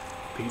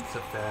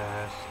 Pizza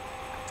Fast.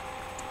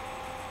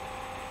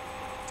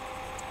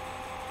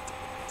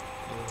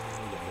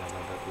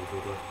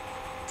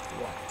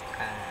 Wow.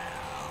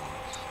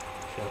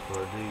 Chef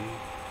RD.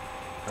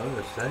 I was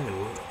just saying,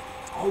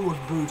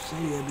 almost Bruce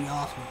City, that'd be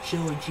awesome.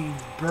 Chili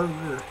cheese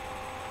burger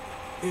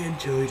and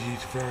chili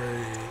cheese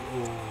fries.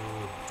 Oh,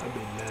 that'd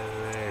be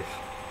nice.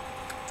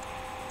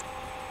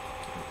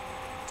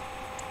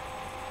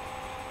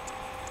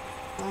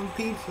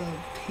 Pizza,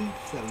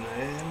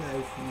 man,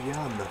 that's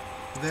yum.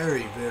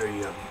 Very, very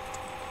yum.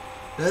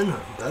 Been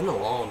a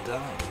long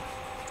time.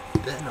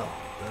 Been a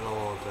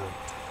long time.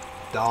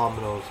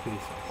 Domino's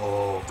pizza.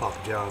 Oh, Papa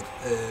John's.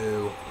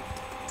 Oh.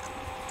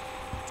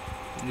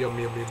 Yum.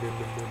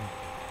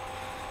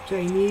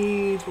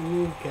 Chinese.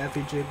 Ooh,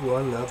 Cafe Chick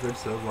one love for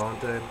so long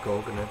time.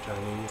 Coconut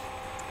Chinese.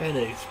 And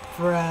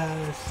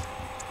Express.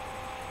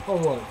 I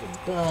want some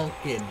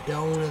Dunkin'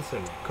 Donuts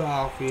and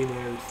coffee and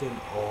everything.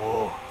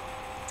 Oh.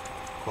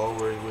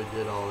 Culver, we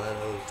did all that.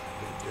 That was a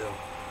good deal.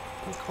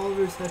 But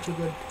Culver's such a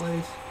good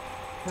place.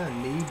 Not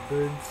need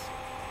birds.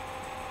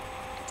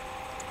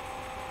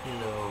 You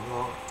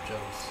know,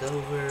 John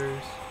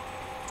Silver's,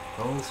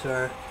 Lone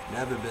Star,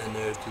 never been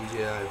there.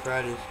 TGI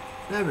Fridays,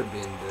 never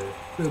been there.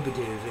 Ruby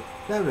Tuesday,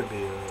 never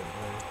been there.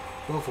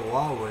 Buffalo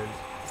Wild Wings,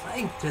 I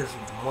think just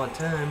one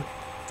time.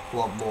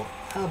 Want more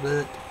of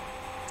it.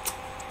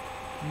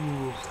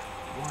 Ooh,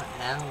 what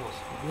else?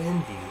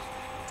 Wendy's.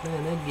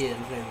 Man, they're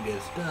getting some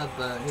good stuff,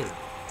 but you know.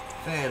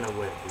 Fan of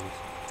Wendy's,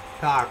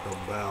 Taco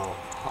Bell,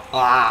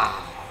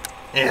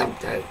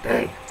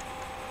 MTV.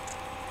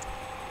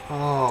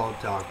 Oh,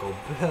 Taco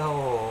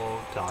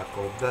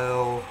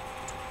Bell.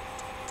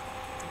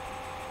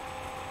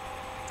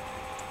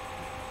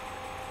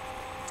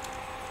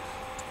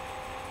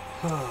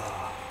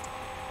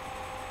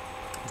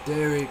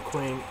 Dairy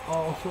Queen.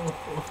 Oh,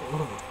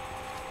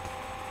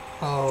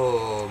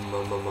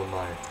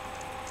 my.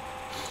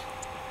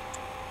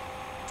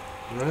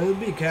 Well, it'd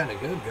be kind of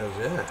good, cause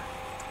yeah.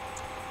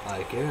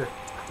 Like here,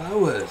 I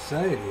was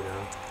saying, you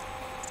know,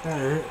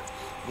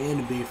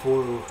 and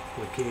before we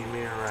came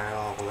here, right,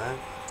 all that,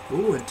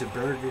 we went to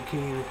Burger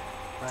King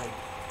like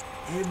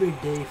every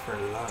day for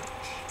lunch.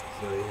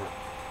 So yeah,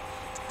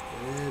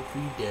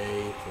 every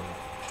day for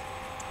lunch.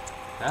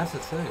 That's the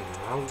thing, you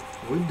know,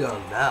 we've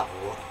done that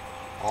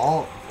a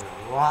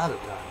lot of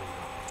time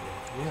ago.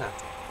 Yeah,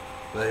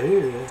 but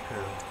here,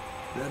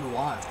 been a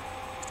while.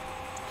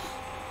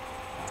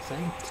 I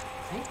think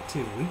 2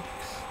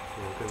 weeks,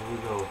 you know, because we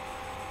go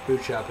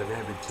food shopping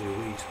every 2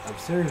 weeks of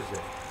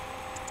Thursday.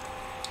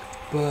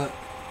 But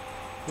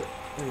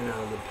you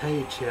know, the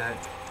paycheck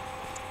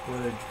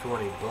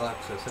 $120.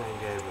 The same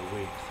game a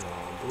week, so I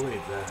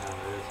believe that how it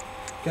is.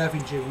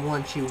 Caffeine chip,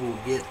 once you will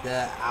get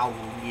that, I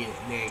will get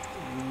it next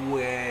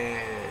week.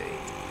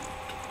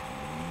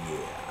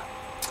 Yeah.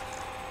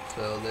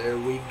 So there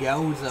we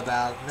goes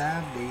about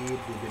that.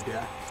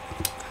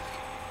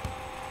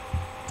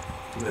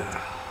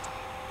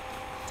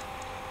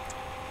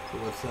 So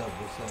what's up?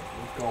 What's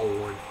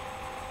going?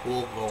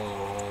 What's going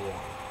on?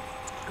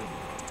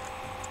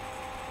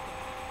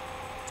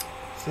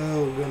 So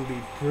gonna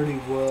be pretty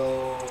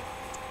well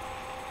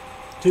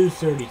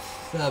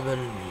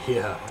 2:37.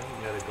 Yeah,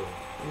 I gotta go.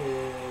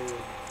 Yeah.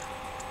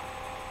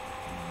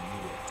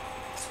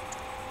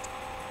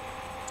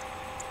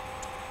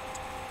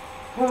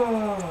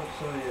 Oh,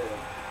 so yeah.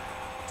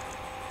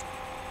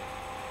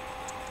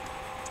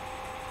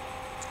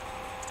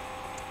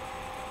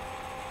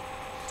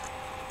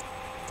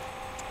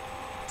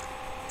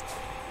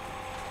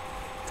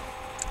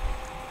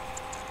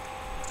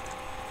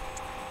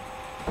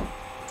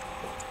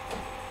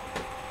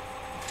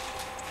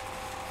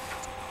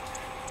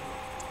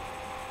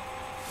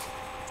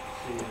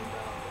 See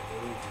about the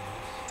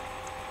movies.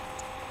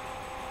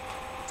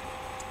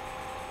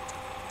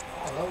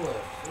 Oh, that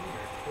was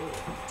super cool.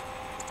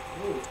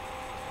 Ooh,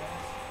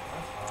 that's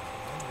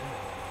awesome. I didn't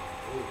know that.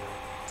 Ooh,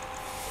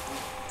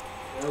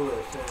 that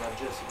was saying I'm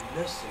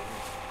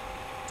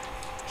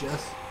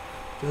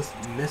just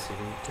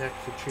missing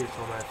Texas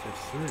Chainsaw Massacre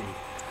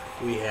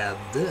 3. We have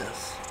this,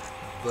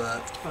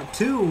 but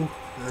 2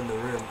 in the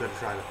room. Gonna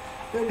try to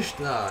finish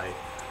the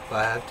but I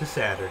have to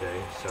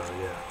Saturday, so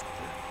yeah.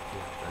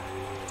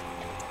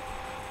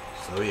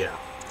 So yeah,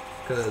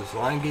 because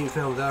Liongate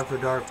Films After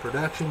Dark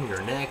Production,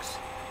 you're next.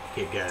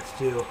 Kick Ass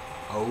 2.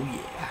 Oh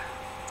yeah.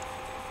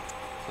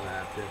 So I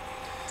have to.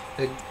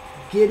 A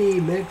giddy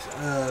mix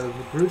of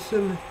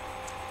gruesome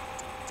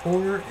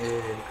horror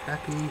and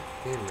cracky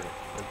humor.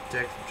 Like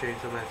Texas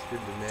Chainsaw Massacre: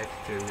 The Next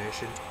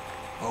Generation.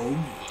 Oh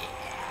yeah.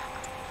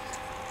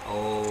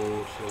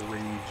 Oh, so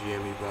read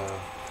Jimmy Bob.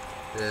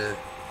 The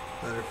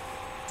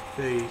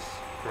Leatherface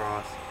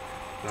cross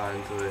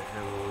lines with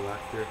Hannibal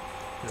Lecter.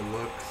 It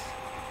looks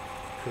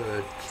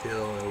could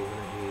kill and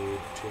wouldn't need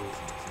to change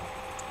something.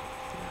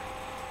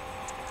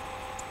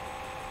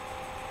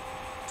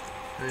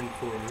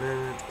 94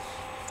 minutes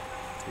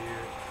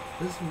here.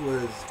 This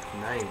was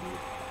 90.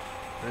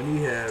 Then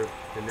you have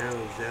the now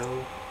Zell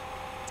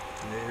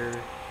there,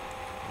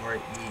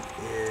 RENEZELWEGER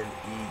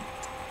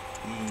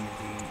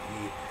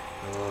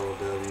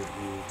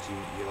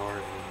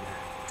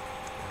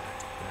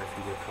if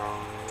you recall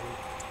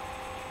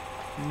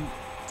it.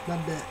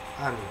 Not that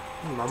I don't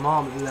know. My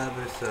mom loved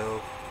her, so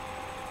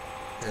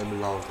it's been a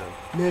long time.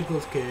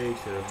 Nicolas Cage,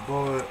 Sarah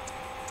Bullock,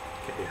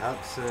 Kate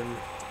Hudson.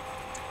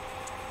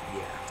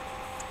 Yeah.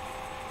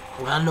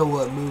 I know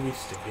what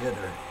movies to get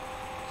her.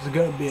 There's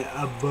gonna be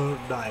a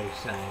birthday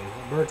thing.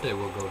 Her birthday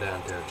will go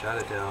down to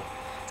Chinatown.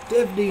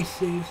 Tiffany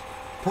sees.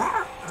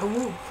 We're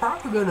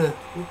probably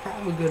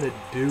gonna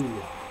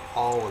do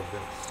all of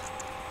this.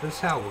 This is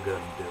how we're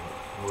gonna do it.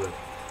 With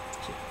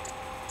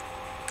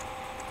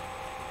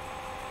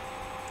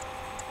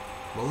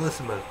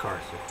Melissa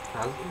McCarthy.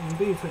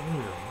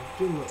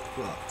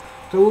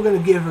 So we're gonna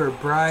give her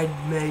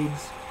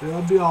bridesmaids.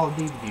 It'll be all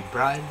DVD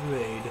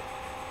bridesmaid.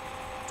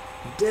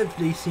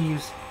 Tiffany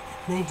sees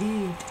the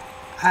heat.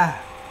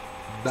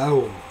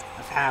 Boom.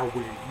 That's how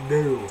we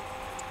do.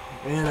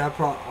 And I'm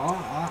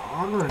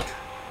gonna,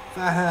 if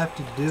I have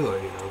to do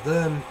it,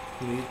 then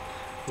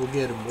we'll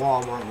get them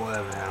Walmart,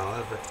 whatever,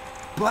 however.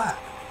 But,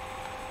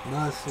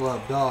 Must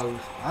Love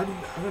Dogs, I'm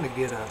gonna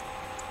get on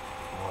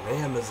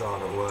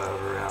Amazon or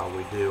whatever, how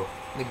we do.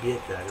 To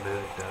get that.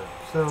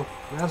 So,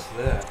 that's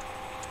that.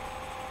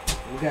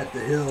 We got The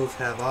Hills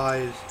Have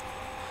Eyes,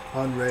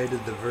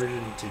 unrated, the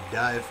version to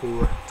die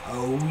for.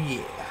 Oh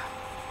yeah.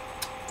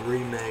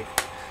 Remake.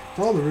 It's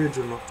all the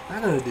original.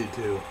 I'm gonna do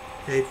 2.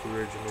 Hate the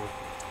original.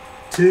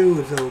 2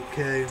 is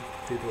okay.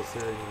 People say,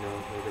 look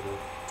at it.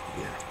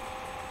 Yeah.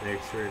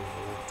 Make sure and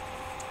all that.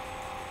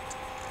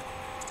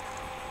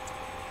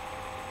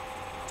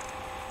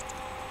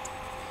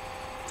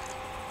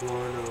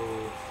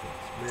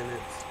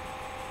 Minutes.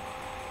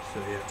 So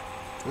yeah.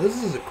 This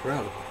is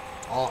incredible.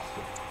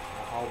 Awesome.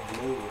 All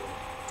Blu-ray.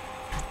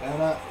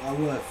 And I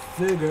would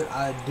figure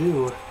I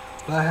do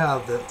if I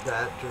have that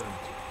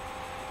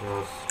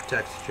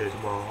Texas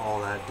Chainsaw, all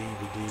that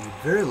DVD.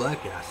 Very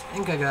lucky. I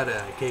think I got it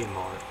at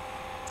Kmart.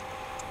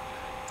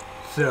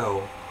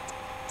 So,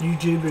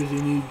 YouTubers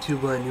and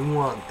YouTuber and you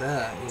want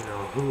that,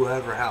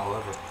 whoever,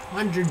 however,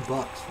 $100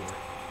 for it.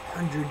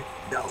 $100,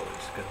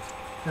 because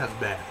that's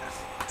badass.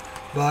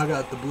 But I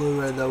got the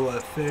Blu-ray though, I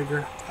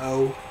figure,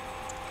 oh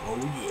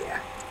yeah.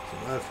 So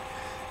that's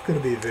gonna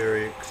be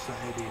very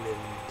exciting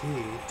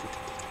indeed.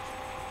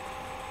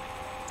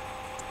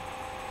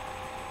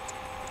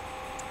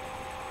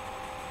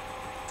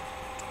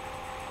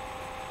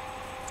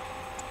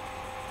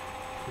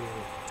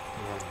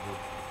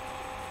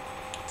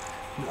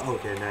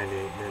 Okay,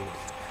 98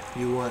 minutes.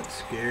 You want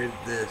scared?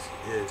 This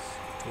is.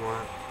 You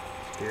want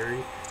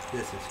scary?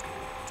 This is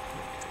scary.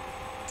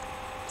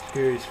 Okay.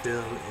 scariest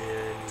film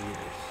in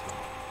years. So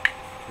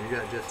we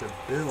got just a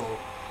bill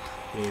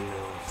in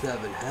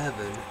 7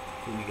 Heaven.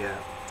 We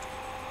got,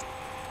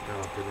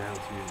 I'll pronounce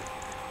you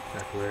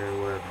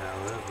Jacqueline Webb,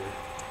 however.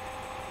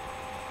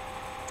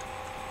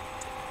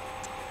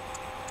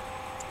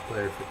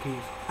 Player for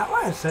keys. I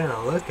was saying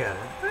I'll look at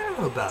it. I don't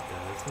know about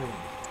that. I think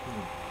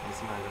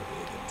it's not gonna be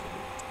a good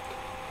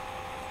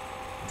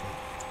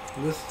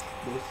movie. This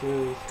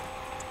is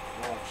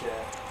Mocha.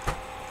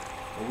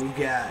 We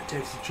got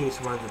Texas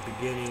Chainsaw one of the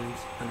beginnings,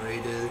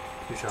 unrated,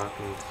 too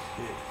shocking,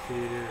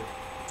 theater.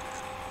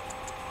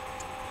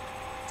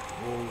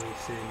 Only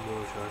say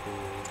more shocking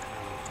than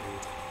how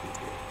it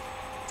begins.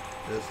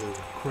 This is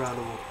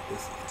incredible.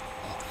 This is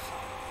awesome.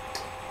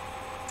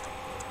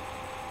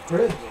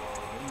 Crazy.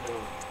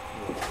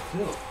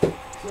 Still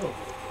good.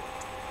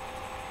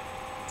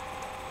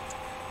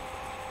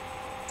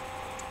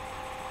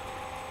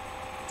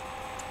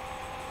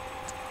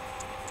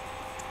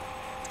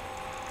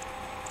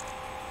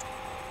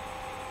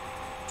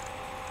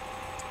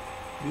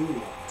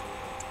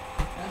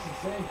 That's the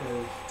same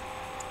because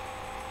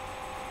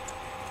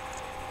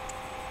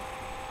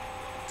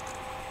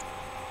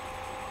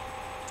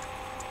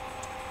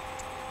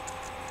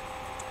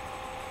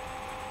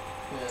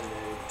maybe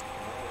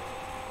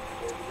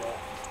that.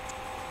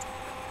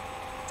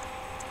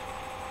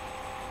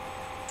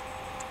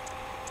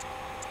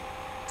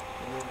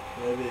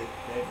 Maybe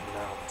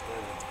no.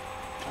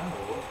 I don't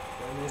know what.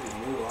 Maybe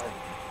new life.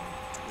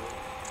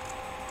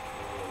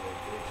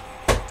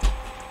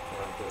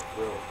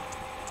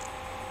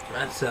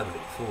 That's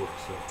 74,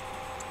 so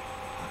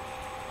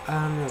I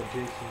don't know.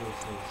 Jason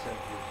was in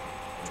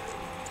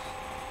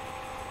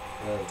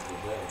 70.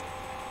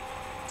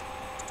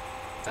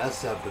 That's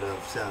something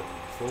of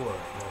 74.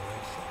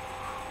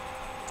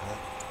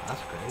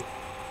 That's great.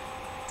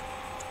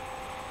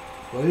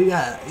 Well, you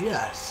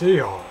got see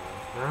all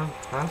that.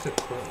 That's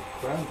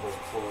incredible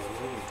for a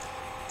movie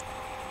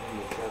in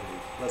the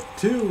 70s. But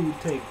 2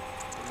 take in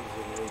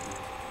the 80s.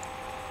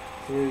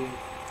 3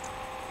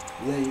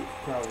 late,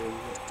 probably late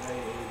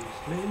 80s.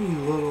 Maybe a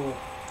little.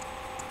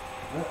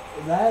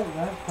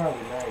 That's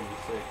probably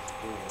 96.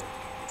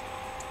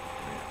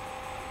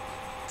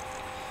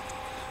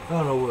 I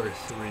don't know where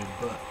 3,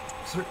 but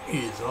 3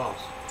 is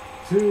awesome.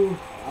 2,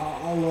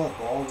 I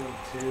love all them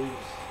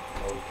 2s.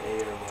 Okay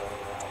or whatever.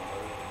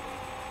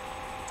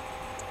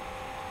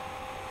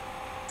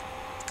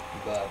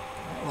 But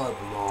I love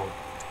them all.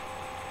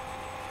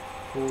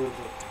 4 is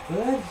but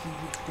that's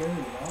just scary.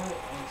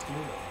 I'm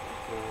scared of it.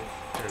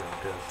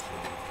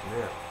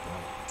 Yeah.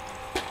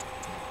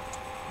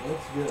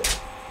 That's good.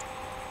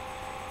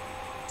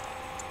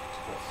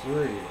 But 3, I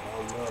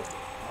love it.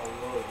 I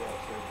love that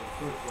 3. The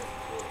first one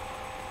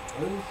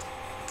was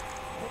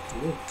that's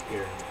really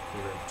scary.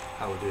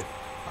 I would do.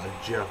 I'd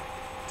jump.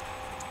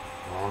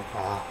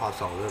 I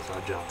saw this. I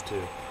jumped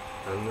too.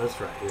 And this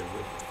right here.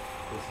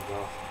 This is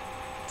awesome.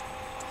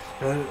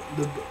 And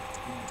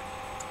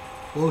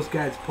most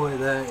guys play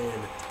that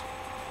in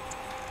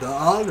the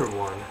other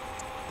one.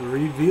 The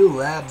review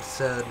lab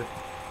said,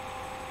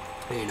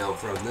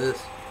 from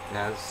this,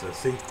 that's a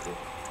sequel.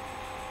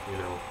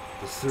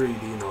 The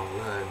 3D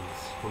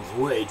lens was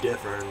way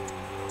different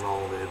than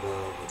all the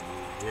above.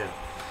 And, yeah,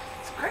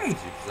 it's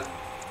crazy.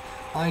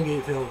 Lion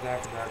Gate Films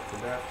after dark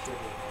production.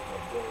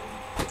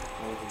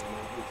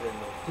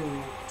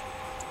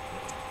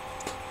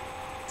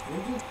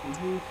 It's just a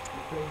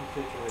crazy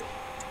situation.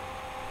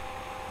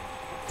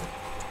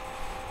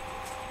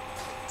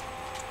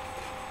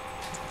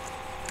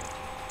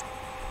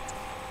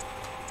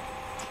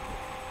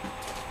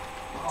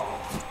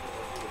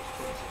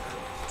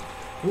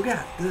 We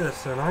got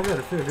this, and I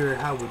gotta figure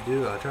out how we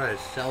do. I'll try to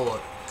sell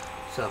it.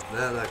 Stuff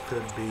that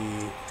could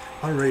be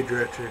unrated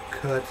director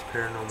cuts,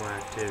 paranormal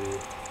activity.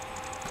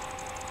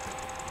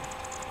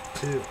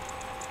 2.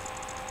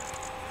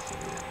 So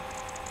yeah.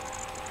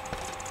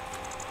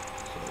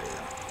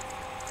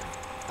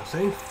 I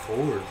think 4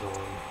 is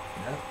on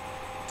that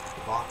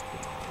block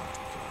and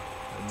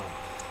all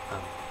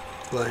that.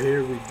 But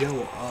here we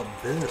go.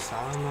 This, I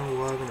don't know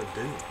what I'm gonna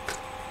do.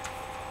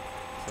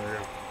 So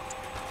yeah.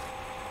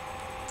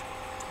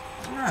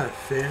 I'm not a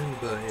fan,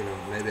 but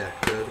maybe I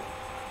could.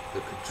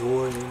 The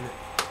Conjuring,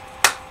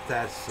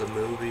 that's the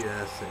movie,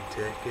 that's the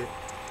ticket.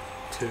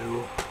 2, I'm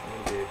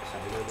gonna be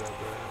excited about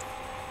that.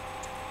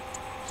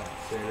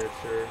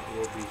 Sinister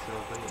will be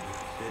something.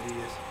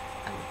 Insidious,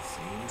 I haven't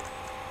seen.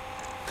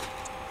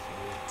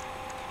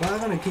 But I'm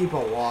gonna keep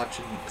on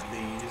watching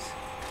these.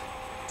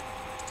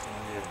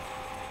 Yeah.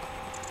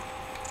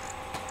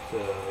 So,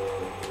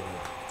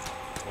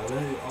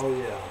 oh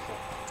yeah,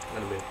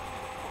 I'm gonna be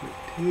quick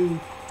 2.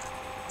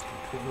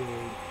 28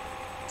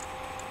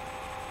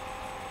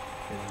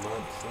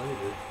 months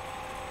later.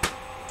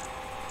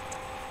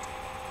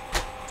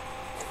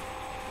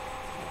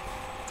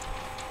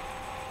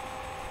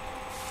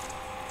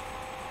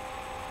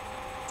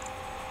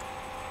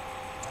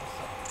 That's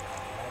something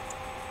like that.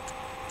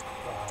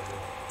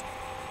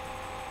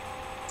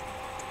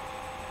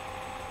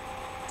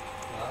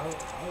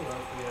 I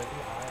love the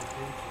idea. I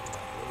intention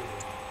that video.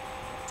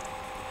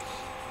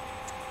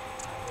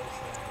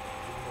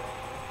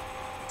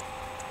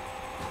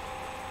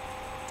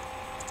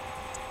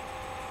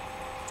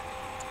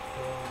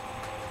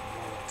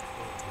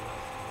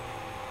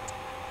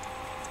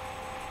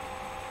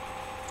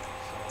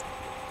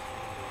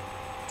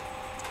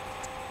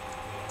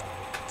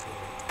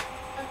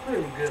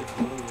 pretty good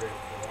Blu-ray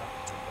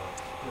production, but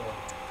still.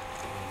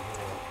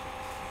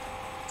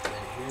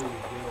 And here we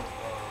go.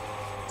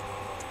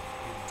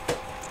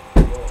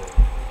 Whoa.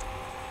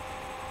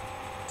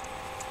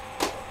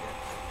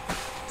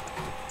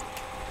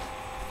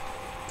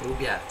 We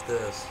got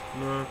this.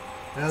 No,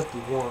 that's the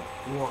one.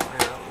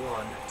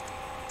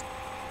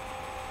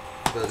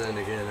 But then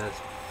again, that's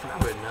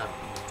probably not.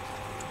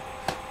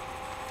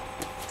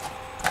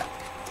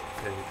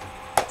 Okay.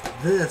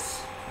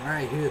 This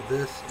right here,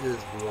 this is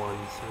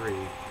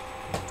 1-3.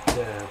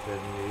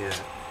 And yeah,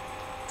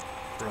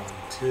 from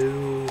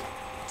 2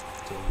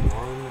 to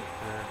 1.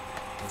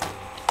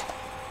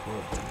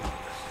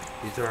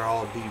 These are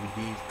all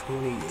DVDs.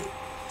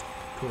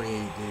 28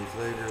 days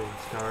later, we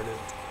started.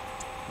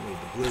 We need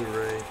the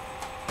Blu-ray.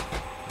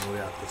 And we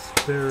got the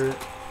Spirit.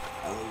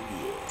 Oh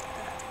yeah.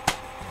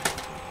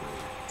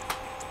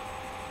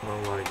 I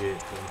don't want to get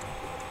it from.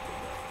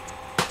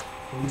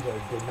 These are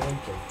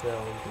Dimension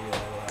films. We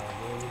got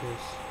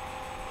Raiders.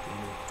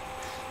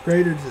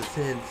 Raiders of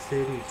Sin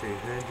City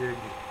 300.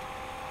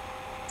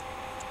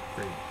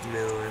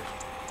 Miller.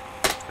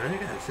 I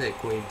gotta say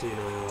Queen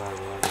Tino and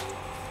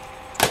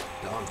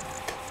Done.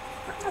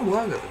 I don't know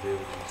what I'm gonna do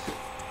with these.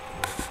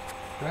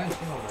 Try and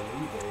sell them on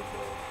eBay,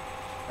 but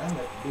I'm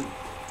at the beach.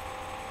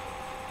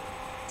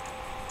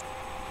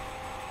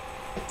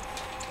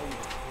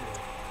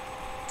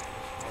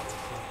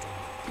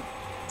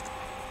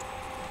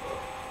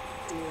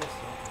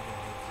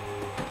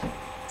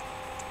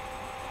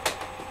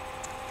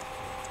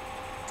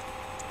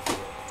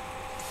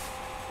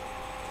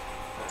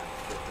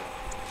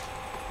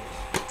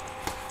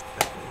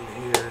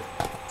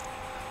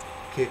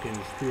 Kicking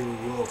through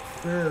Will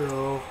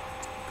Ferrell.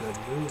 Good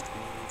movie.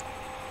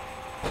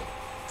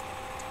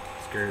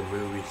 Scary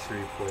Movie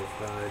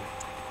 3.5.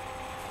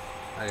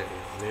 I gotta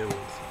get new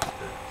ones like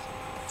that.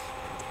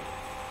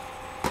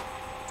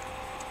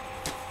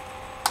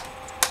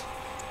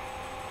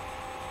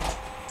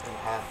 And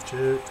Hot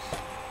Chicks.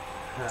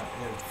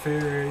 And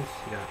Ferris.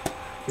 You got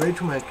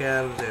Rachel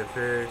McAdams and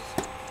Ferris.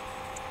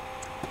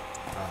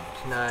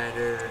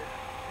 Snyder.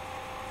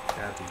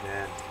 Kathy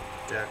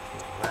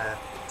Jackson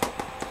Laugh.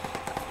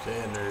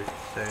 Sanders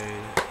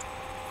saying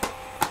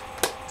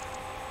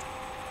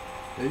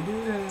they do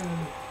have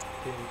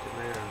Danny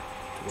Tamara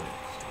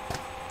twins.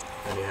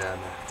 And yeah,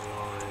 Matt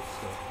Lawrence.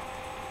 So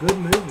good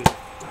movie.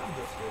 Love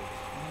this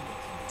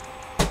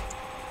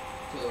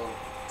movie.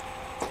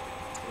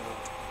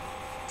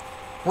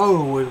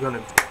 Oh, we're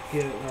gonna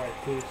get it right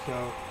too.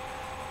 So,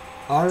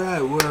 all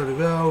right, we're gonna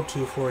go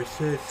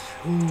 246.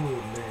 Ooh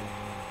man,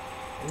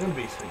 it's gonna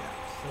be 3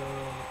 hours. So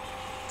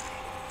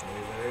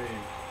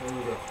there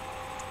we go.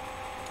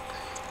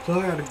 So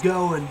I gotta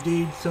go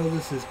indeed. So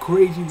this is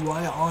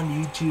CrazyWyatt on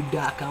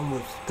YouTube.com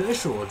with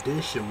special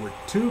edition with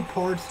 2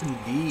 parts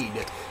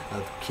indeed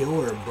of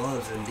Killer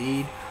Buzz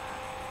indeed.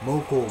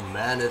 Vocal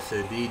Madness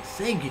indeed.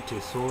 Thank you to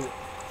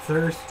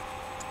Thirst.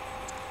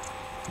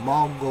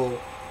 Mongol.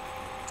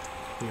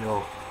 You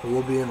know,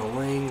 will be in the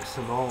links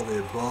and all the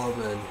above,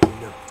 and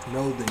you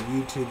know the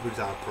YouTubers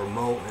I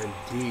promote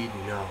indeed,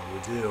 you know, we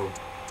do.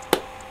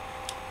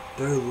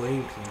 Their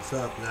links and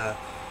stuff that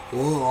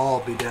will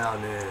all be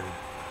down there.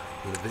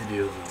 The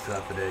videos and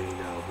stuff that you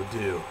know we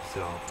do,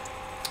 so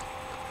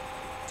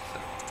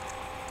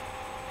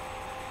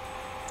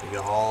we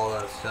got all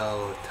that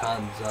stuff,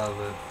 tons of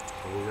it.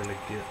 So we're gonna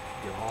get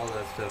all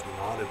that stuff, and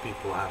other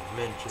people have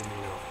mentioned,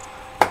 you know,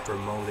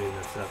 promoting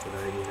the stuff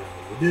that you know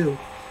we do.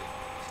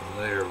 So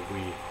there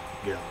we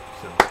go.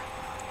 So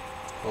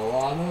a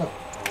lot of it,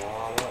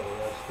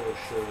 that's for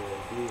sure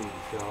indeed.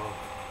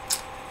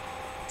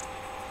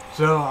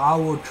 So I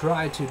will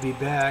try to be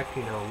back,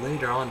 you know,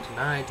 later on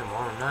tonight,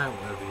 tomorrow night,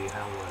 whenever you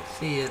want to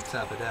see it,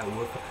 stuff like that,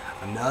 with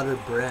another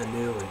brand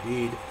new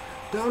indeed.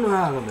 Don't know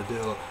how I'm going to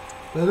do it,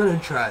 but I'm going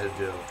to try to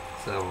do it.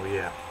 So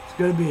yeah, it's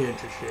going to be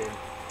interesting.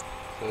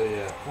 So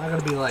yeah, not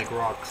going to be like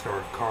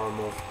Rockstar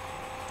Caramel.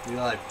 If you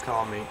like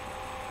coffee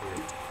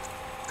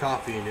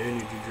and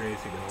energy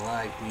drinks, you're going to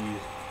like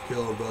these.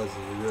 Killer Buzz is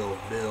the real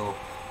deal.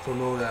 So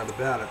no doubt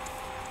about it.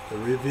 The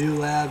Review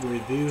Lab,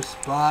 Review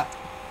Spot.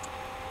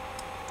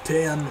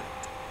 10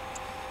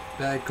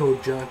 Bad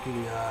Code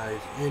Junkie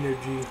Eyes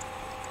Energy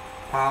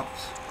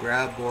Pops,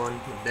 grab one.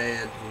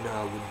 Dad, you know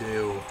how we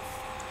do.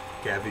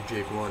 Cabbie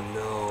Jake 1,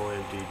 no.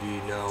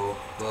 MTD, no.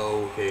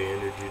 Bo, okay,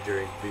 energy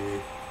drink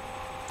B.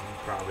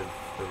 Probably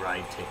the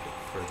right ticket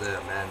for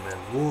them. Madman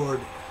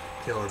Ward,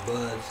 Killer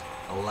Buzz,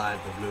 a light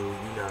the blue,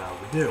 you know how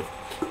we do.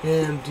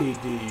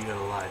 MTD, you're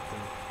gonna like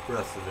the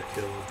rest of the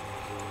Killer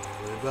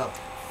Buzz.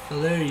 So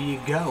there you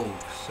go.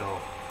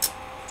 So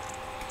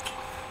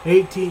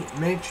 18,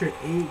 make sure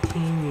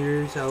 18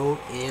 years old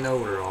and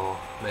older, all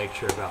make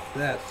sure about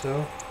that.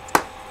 So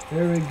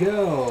there we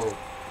go.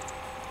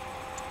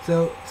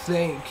 So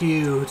thank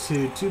you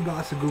to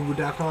 2bots of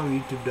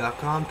Google.com,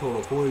 YouTube.com,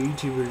 total 4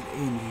 YouTubers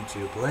in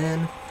YouTube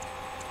land.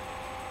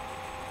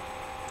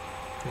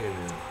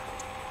 And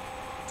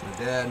my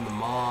dad, my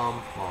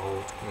mom, my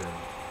whole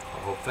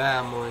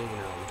family, you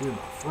know, dude,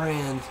 my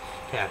friends,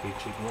 happy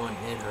chick one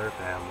and her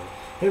family.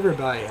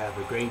 Everybody have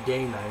a great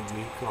day, night,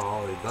 week,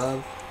 all the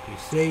above. Be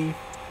safe,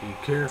 be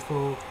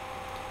careful.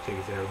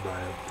 Take care,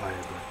 everybody. Bye,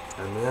 everybody.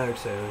 And another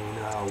thing, you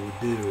know how we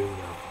do, you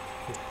know.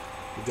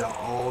 You got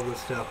all the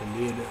stuff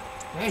indeed.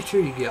 Make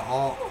sure you get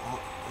all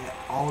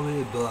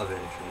the above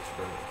entries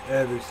for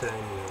everything,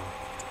 you know.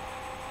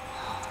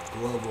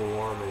 Global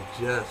warming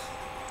just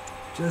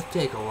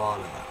take a lot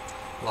of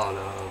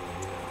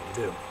you know,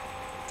 do.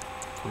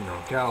 You know,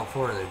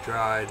 California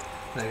dried,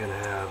 they're gonna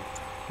have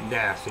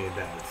nasty and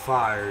bad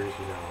fires,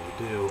 you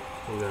know,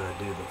 we're gonna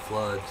do the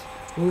floods.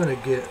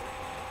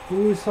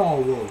 We saw a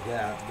little of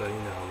that, but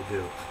you know, we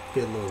do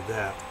get a little of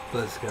that,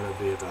 but it's gonna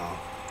be about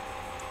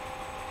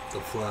the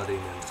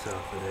flooding and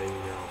stuff, and then,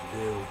 you know, we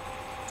do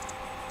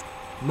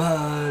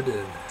mud,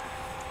 and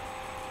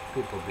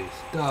people be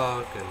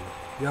stuck, and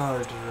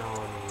yards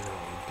ruined, you know,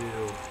 we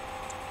do.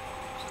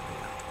 So,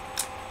 yeah.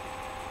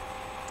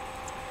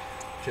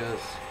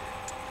 Just,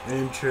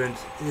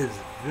 insurance is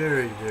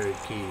very, very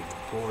key.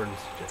 Important.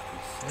 Just be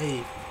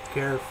safe, be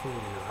careful, you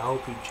know,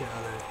 help each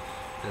other,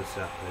 and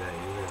stuff like that,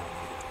 you know.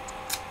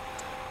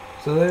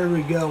 So there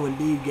we go,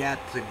 indeed, got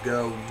to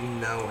go, you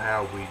know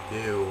how we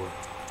do.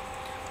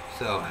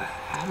 So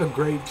have a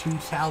great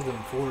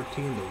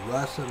 2014, the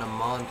rest of the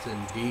months,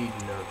 indeed,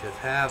 you know, just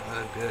have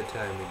a good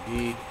time,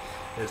 indeed.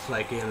 It's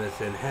like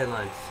MSN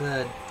headline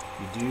said,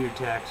 you do your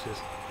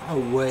taxes,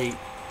 wait,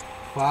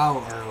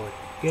 file early,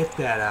 get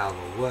that out of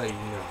the way, you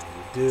know how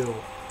we do,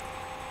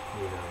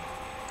 you know.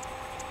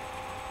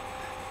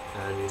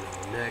 And, you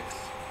know, next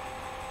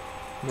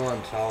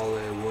month's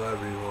holiday,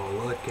 whatever you want to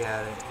look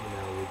at it,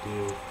 you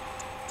know,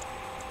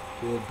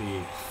 will be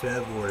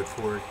February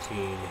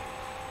 14,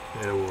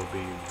 and it will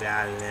be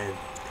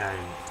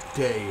Valentine's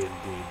Day,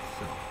 indeed,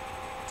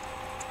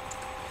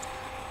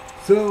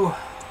 so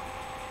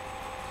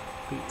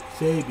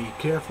be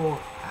careful,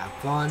 have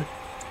fun,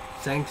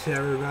 thanks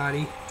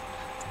everybody,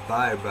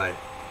 bye everybody,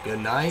 good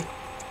night,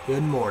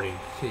 good morning,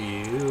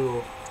 see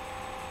you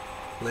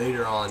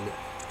later on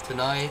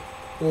tonight,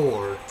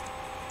 or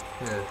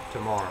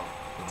tomorrow.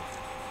 So,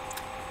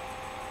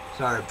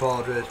 sorry,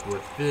 apologize for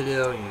this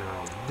video, you know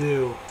how to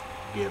do,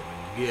 get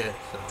what you get,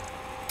 so,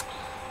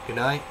 good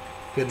night,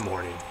 good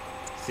morning,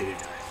 see you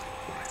guys,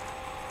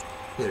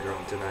 bye, later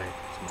on tonight,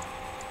 tomorrow,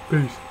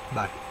 peace,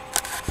 bye.